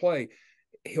making the play,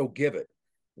 he'll give it.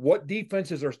 What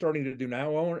defenses are starting to do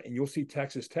now, Owen, and you'll see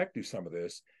Texas Tech do some of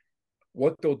this,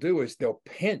 what they'll do is they'll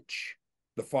pinch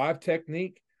the 5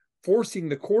 technique, forcing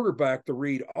the quarterback to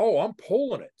read, oh, I'm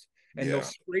pulling it. And they'll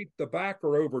scrape the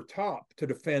backer over top to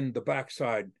defend the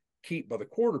backside keep by the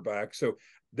quarterback. So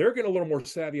they're getting a little more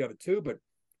savvy of it too, but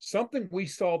something we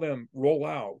saw them roll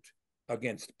out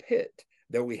against Pitt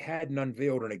that we hadn't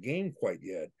unveiled in a game quite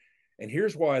yet. And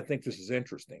here's why I think this is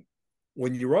interesting.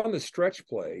 When you run the stretch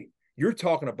play, you're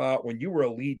talking about when you were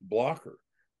a lead blocker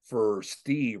for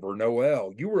Steve or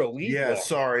Noel. You were a lead blocker.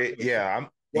 Sorry.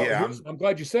 I'm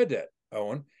glad you said that,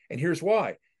 Owen. And here's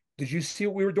why. Did you see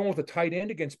what we were doing with the tight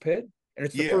end against Pitt? And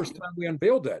it's the first time we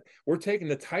unveiled that. We're taking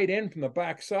the tight end from the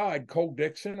backside, Cole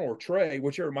Dixon or Trey,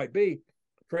 whichever it might be,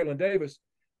 Traylon Davis.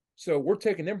 So we're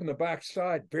taking them from the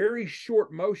backside, very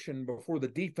short motion before the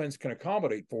defense can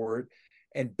accommodate for it.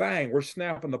 And bang, we're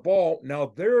snapping the ball.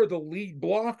 Now they're the lead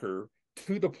blocker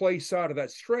to the play side of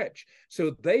that stretch.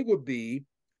 So they would be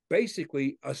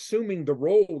basically assuming the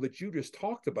role that you just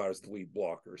talked about as the lead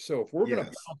blocker. So if we're going to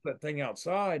bounce that thing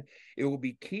outside, it will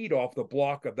be keyed off the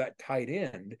block of that tight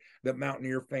end that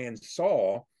Mountaineer fans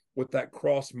saw with that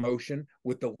cross motion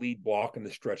with the lead block in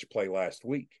the stretch play last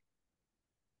week.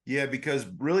 Yeah, because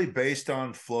really based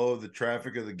on flow of the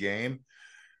traffic of the game,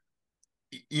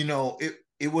 you know,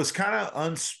 it was kind of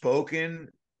unspoken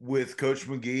with Coach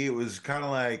McGee. It was kind of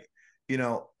like, you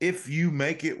know, if you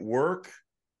make it work,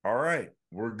 all right,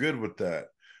 we're good with that.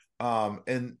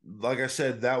 And like I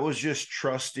said, that was just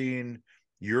trusting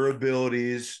your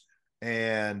abilities,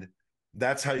 and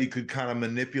that's how you could kind of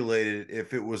manipulate it.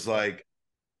 If it was like,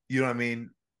 you know what I mean?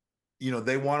 You know,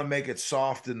 they want to make it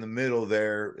soft in the middle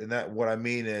there. And that, what I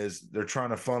mean is they're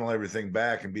trying to funnel everything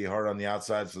back and be hard on the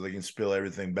outside so they can spill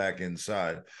everything back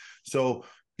inside. So,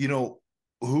 you know,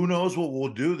 who knows what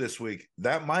we'll do this week?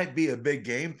 That might be a big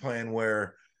game plan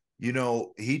where, you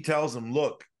know, he tells them,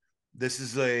 look, this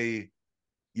is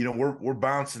we're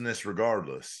bouncing this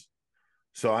regardless.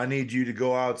 So I need you to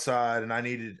go outside, and I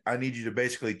need you to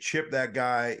basically chip that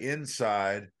guy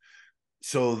inside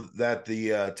so that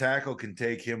the tackle can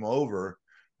take him over,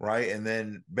 right? And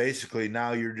then basically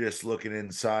now you're just looking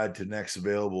inside to next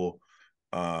available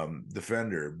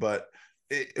defender. But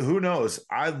who knows?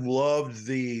 I loved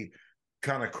the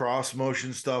kind of cross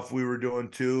motion stuff we were doing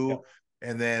too,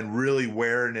 and then really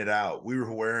wearing it out. We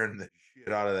were wearing the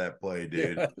shit out of that play,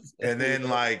 dude. Yes, and then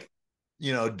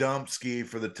dump ski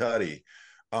for the tutty.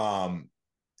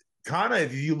 Kind of,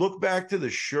 if you look back to the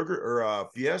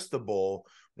Fiesta Bowl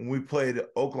when we played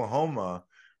Oklahoma,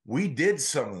 we did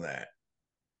some of that.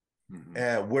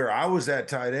 Where I was at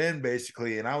tight end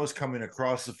basically, and I was coming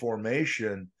across the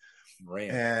formation,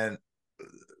 and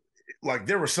like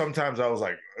there were sometimes I was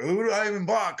like, who do I even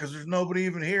block? Because there's nobody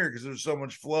even here because there's so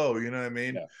much flow, you know what I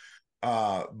mean?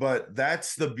 Yeah. But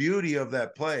that's the beauty of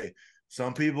that play.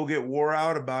 Some people get wore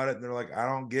out about it, and they're like, I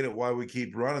don't get it why we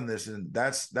keep running this. And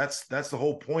that's the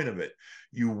whole point of it.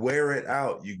 You wear it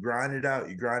out, you grind it out,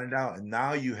 and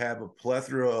now you have a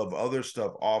plethora of other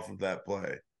stuff off of that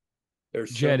play.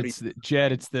 There's it's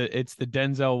the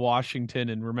Denzel Washington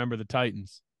and Remember the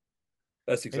Titans.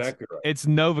 That's exactly right. It's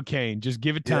Novocaine. Just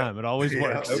give it time. It always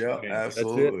works. Yeah,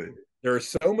 absolutely. There are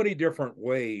so many different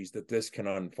ways that this can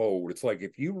unfold. It's like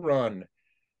if you run,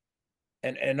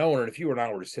 and Owen, if you and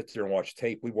I were to sit there and watch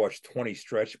tape, we watch 20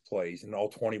 stretch plays, and all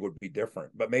 20 would be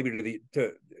different. But maybe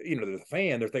to the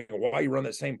fan, they're thinking, well, why you run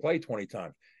that same play 20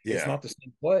 times? Yeah. It's not the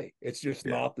same play. It's just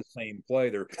not the same play.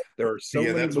 There are so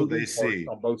many that's what they see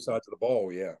on both sides of the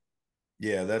ball.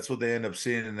 Yeah, that's what they end up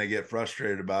seeing, and they get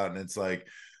frustrated about it. And it's like,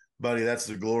 buddy, that's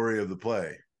the glory of the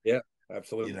play. Yeah,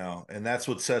 absolutely. You know, and that's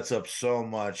what sets up so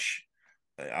much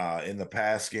in the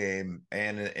pass game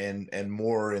and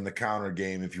more in the counter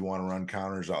game if you want to run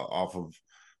counters off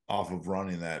of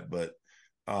running that. But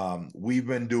We've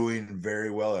been doing very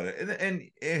well at it. And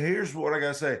here's what I got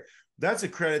to say. That's a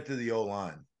credit to the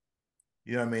O-line.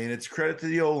 You know what I mean? It's credit to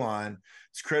the O-line.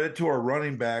 It's credit to our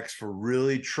running backs for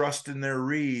really trusting their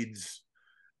reads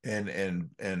and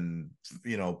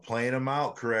playing them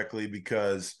out correctly,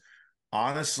 because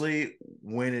honestly,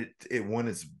 when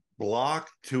it's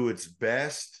blocked to its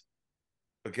best,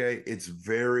 okay, it's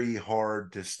very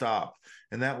hard to stop.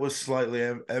 And that was slightly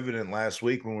evident last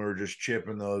week when we were just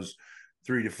chipping those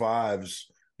 3 to 5s,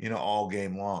 all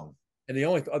game long. And the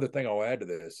only other thing I'll add to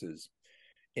this is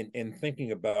in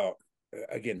thinking about,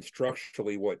 again,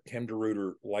 structurally what Tim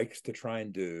DeRuyter likes to try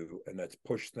and do, and that's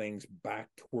push things back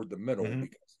toward the middle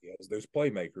because he has those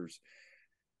playmakers.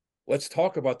 Let's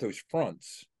talk about those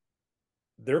fronts.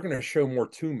 They're going to show more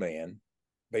 2-man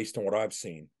based on what I've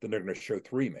seen than they're going to show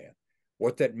 3-man.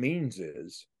 What that means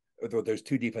is, those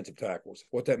 2 defensive tackles,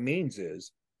 what that means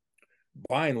is,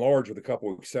 by and large, with a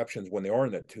couple of exceptions, when they are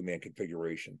in that 2-man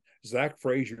configuration, Zach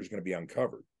Frazier is going to be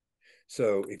uncovered.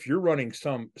 So if you're running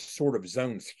some sort of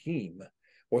zone scheme,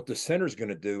 what the center is going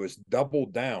to do is double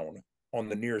down on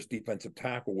the nearest defensive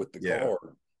tackle with the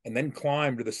guard and then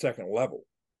climb to the second level.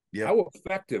 Yeah. How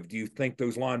effective do you think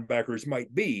those linebackers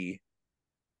might be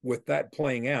with that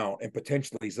playing out, and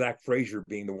potentially Zach Frazier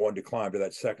being the one to climb to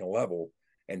that second level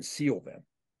and seal them?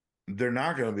 They're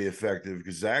not going to be effective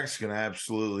because Zach's going to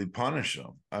absolutely punish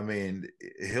them. I mean,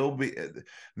 he'll be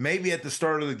maybe at the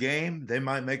start of the game, they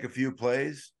might make a few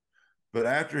plays, but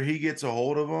after he gets a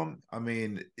hold of them, I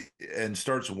mean, and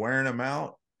starts wearing them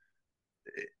out,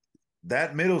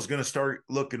 that middle is going to start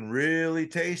looking really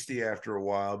tasty after a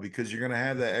while, because you're going to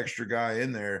have that extra guy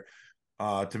in there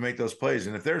to make those plays.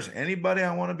 And if there's anybody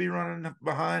I want to be running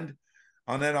behind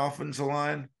on that offensive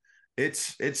line,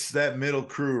 it's that middle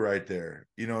crew right there,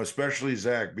 especially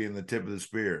Zach being the tip of the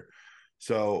spear.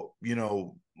 So,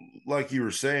 like you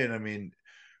were saying, I mean,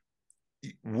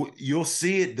 you'll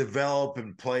see it develop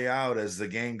and play out as the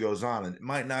game goes on. It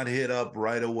might not hit up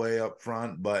right away up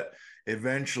front, but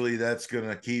eventually that's going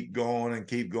to keep going and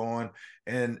keep going.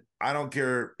 And I don't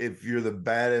care if you're the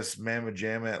baddest mamma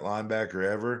jamma at linebacker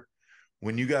ever.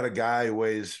 When you got a guy who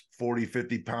weighs 40,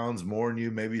 50 pounds more than you,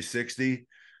 maybe 60,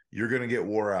 you're going to get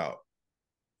wore out.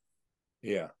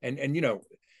 Yeah. And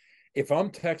if I'm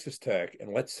Texas Tech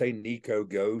and let's say Nico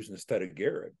goes instead of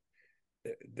Garrett,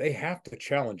 they have to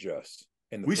challenge us.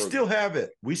 We still have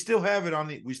it. We still have it on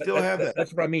the. We still have that.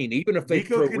 That's what I mean. Even if they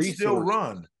Nico can still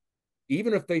run,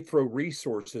 even if they throw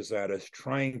resources at us,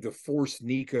 trying to force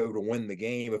Nico to win the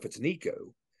game, if it's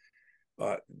Nico,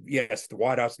 yes, the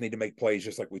wideouts need to make plays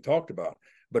just like we talked about.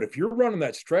 But if you're running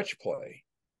that stretch play,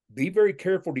 be very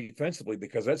careful defensively,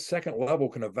 because that second level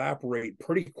can evaporate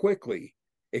pretty quickly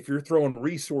if you're throwing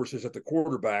resources at the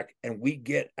quarterback and we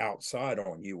get outside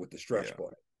on you with the stretch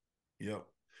play. Yep.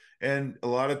 And a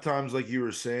lot of times, like you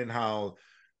were saying, how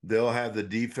they'll have the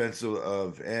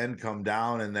defensive end come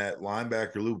down and that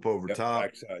linebacker loop over top.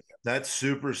 Backside. That's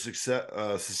super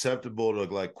susceptible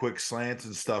to like quick slants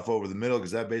and stuff over the middle,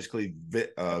 because that basically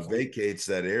vacates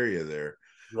that area there.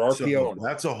 So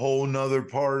that's a whole nother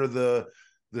part of the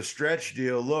stretch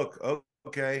deal. Look,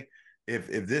 okay,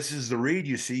 if this is the read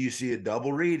you see a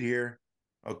double read here.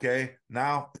 Okay,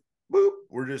 now boop,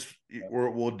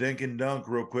 we'll dink and dunk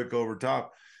real quick over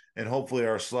top. And hopefully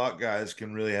our slot guys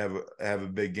can really have a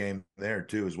big game there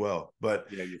too as well. But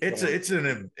it's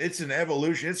an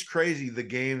evolution. It's crazy, the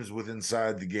games with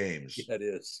inside the games. Yeah, it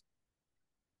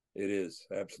is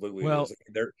absolutely. Well,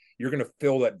 you're going to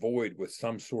fill that void with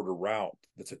some sort of route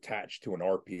that's attached to an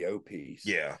RPO piece.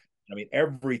 Yeah, I mean,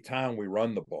 every time we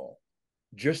run the ball,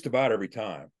 just about every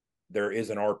time, there is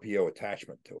an RPO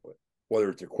attachment to it, whether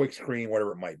it's a quick screen,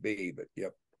 whatever it might be. But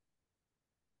yep.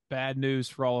 Bad news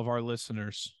for all of our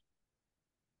listeners.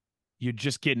 You're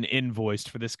just getting invoiced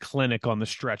for this clinic on the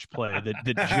stretch play that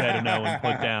Jed and Owen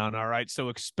put down. All right. So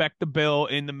expect the bill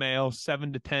in the mail,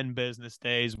 7 to 10 business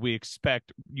days. We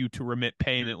expect you to remit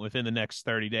payment within the next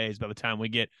 30 days by the time we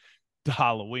get to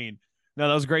Halloween. No,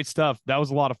 that was great stuff. That was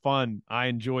a lot of fun. I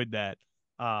enjoyed that.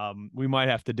 We might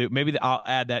have to maybe I'll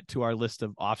add that to our list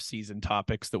of off-season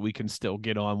topics that we can still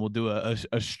get on. We'll do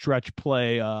a stretch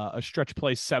play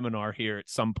seminar here at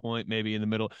some point, maybe in the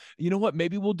middle. You know what?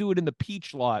 Maybe we'll do it in the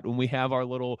Peach Lot when we have our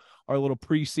little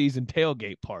preseason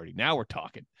tailgate party. Now we're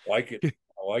talking. I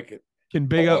like it. Can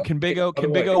Big O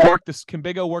work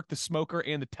the smoker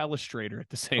and the telestrator at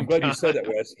the same time? I'm glad you said that,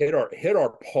 Wes. Hit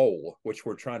our poll, which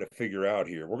we're trying to figure out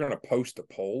here. We're going to post a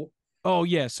poll. Oh,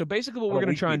 yeah. So basically what we're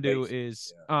going to try and do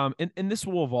is, and this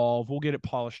will evolve. We'll get it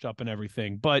polished up and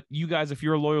everything. But you guys, if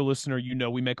you're a loyal listener,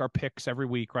 we make our picks every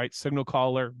week, right? Signal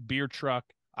caller, beer truck,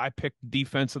 I pick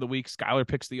defense of the week. Skylar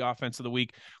picks the offense of the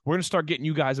week. We're going to start getting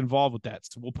you guys involved with that.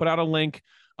 So we'll put out a link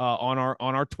on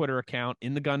our Twitter account,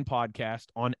 In the Gun Podcast,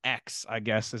 on X, I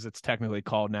guess, as it's technically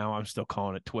called now. I'm still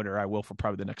calling it Twitter. I will for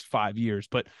probably the next 5 years.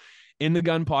 But In the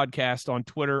Gun Podcast on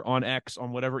Twitter, on X,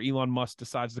 on whatever Elon Musk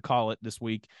decides to call it this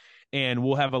week. And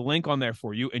we'll have a link on there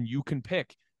for you, and you can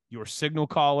pick your signal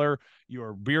caller,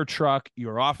 your beer truck,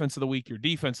 your offense of the week, your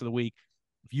defense of the week.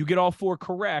 If you get all 4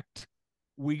 correct,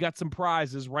 we got some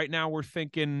prizes. Right now, we're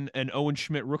thinking an Owen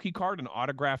Schmidt rookie card, an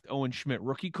autographed Owen Schmidt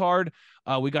rookie card.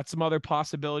 We got some other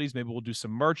possibilities. Maybe we'll do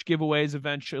some merch giveaways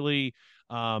eventually.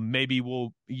 Maybe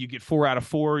you get 4 out of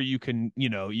 4. You can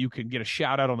get a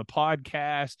shout out on the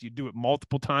podcast. You do it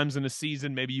multiple times in a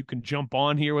season. Maybe you can jump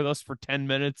on here with us for 10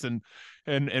 minutes and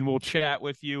we'll chat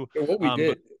with you. What we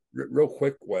did real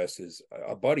quick, Wes, is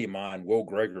a buddy of mine, Will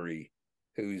Gregory,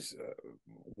 who's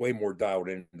way more dialed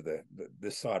into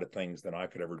this side of things than I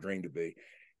could ever dream to be.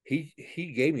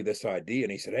 He gave me this idea,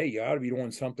 and he said, "Hey, you ought to be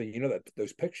doing something. You know that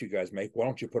those picks you guys make. Why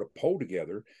don't you put a poll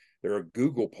together? There are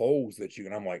Google polls that you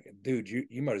can." I'm like, "Dude,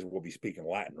 you might as well be speaking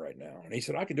Latin right now." And he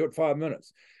said, "I can do it in 5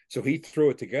 minutes." So he threw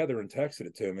it together and texted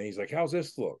it to me. He's like, "How's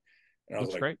this look?" And I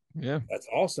was like, great. Yeah, that's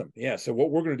awesome. Yeah. So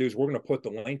what we're going to do is we're going to put the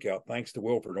link out. Thanks to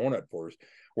Will for doing it for us.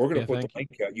 We're going to put the link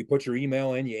out. You put your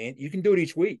email in. You can do it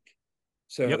each week.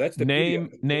 So that's the name,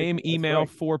 email, right.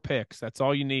 4 picks. That's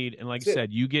all you need. And like I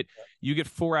said, you get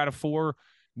 4 out of 4.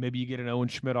 Maybe you get an Owen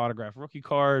Schmidt autograph rookie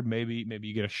card. Maybe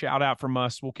you get a shout out from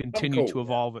us. We'll continue to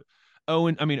evolve it.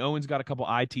 Owen's got a couple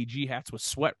ITG hats with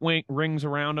sweat rings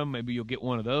around them. Maybe you'll get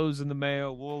one of those in the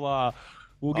mail.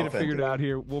 We'll get it figured out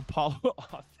here. We'll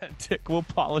authentic. We'll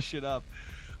polish it up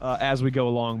as we go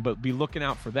along. But be looking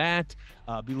out for that.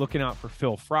 Be looking out for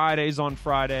Phil Fridays on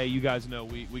Friday. You guys know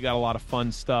we got a lot of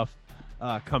fun stuff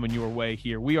coming your way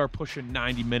here. We are pushing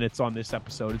 90 minutes on this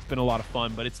episode. It's been a lot of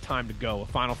fun, but it's time to go. A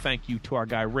final thank you to our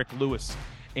guy Rick Lewis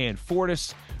and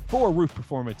Fortis for roof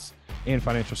performance and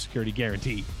financial security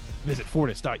guarantee. Visit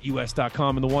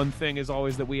fortis.us.com. And the one thing, as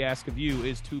always, that we ask of you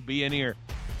is to be an ear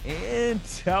and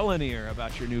tell an ear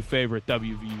about your new favorite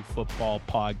WVU football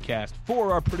podcast.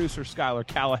 For our producer, Skylar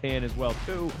Callahan, as well,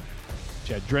 too.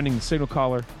 Chad Drenning, the signal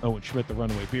caller. Owen Schmidt, the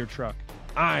runaway beer truck.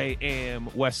 I am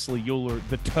Wesley Euler,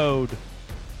 the Toad.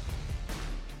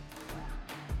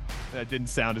 That didn't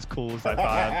sound as cool as I thought.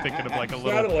 I'm thinking of like a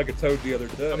little. Sounded like a toad the other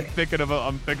day. I'm thinking of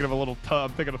a little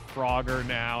tub. I'm thinking of Frogger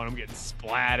now, and I'm getting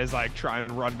splat as I try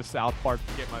and run to South Park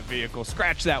to get my vehicle.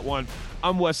 Scratch that one.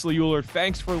 I'm Wesley Euler.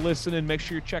 Thanks for listening. Make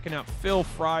sure you're checking out Phil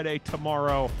Friday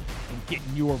tomorrow and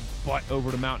getting your butt over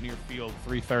to Mountaineer Field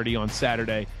 3:30 on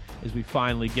Saturday as we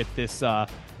finally get this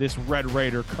Red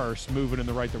Raider curse moving in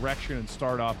the right direction and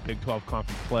start off Big 12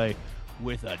 conference play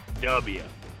with a W.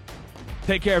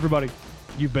 Take care, everybody.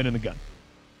 You've been in the gun.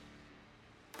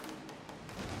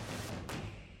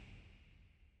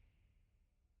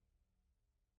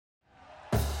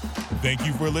 Thank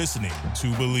you for listening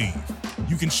to Believe.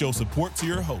 You can show support to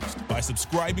your host by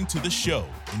subscribing to the show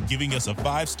and giving us a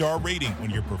 5-star rating on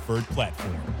your preferred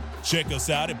platform. Check us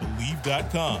out at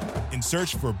Believe.com and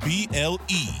search for BLEAV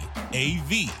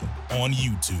on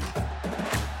YouTube.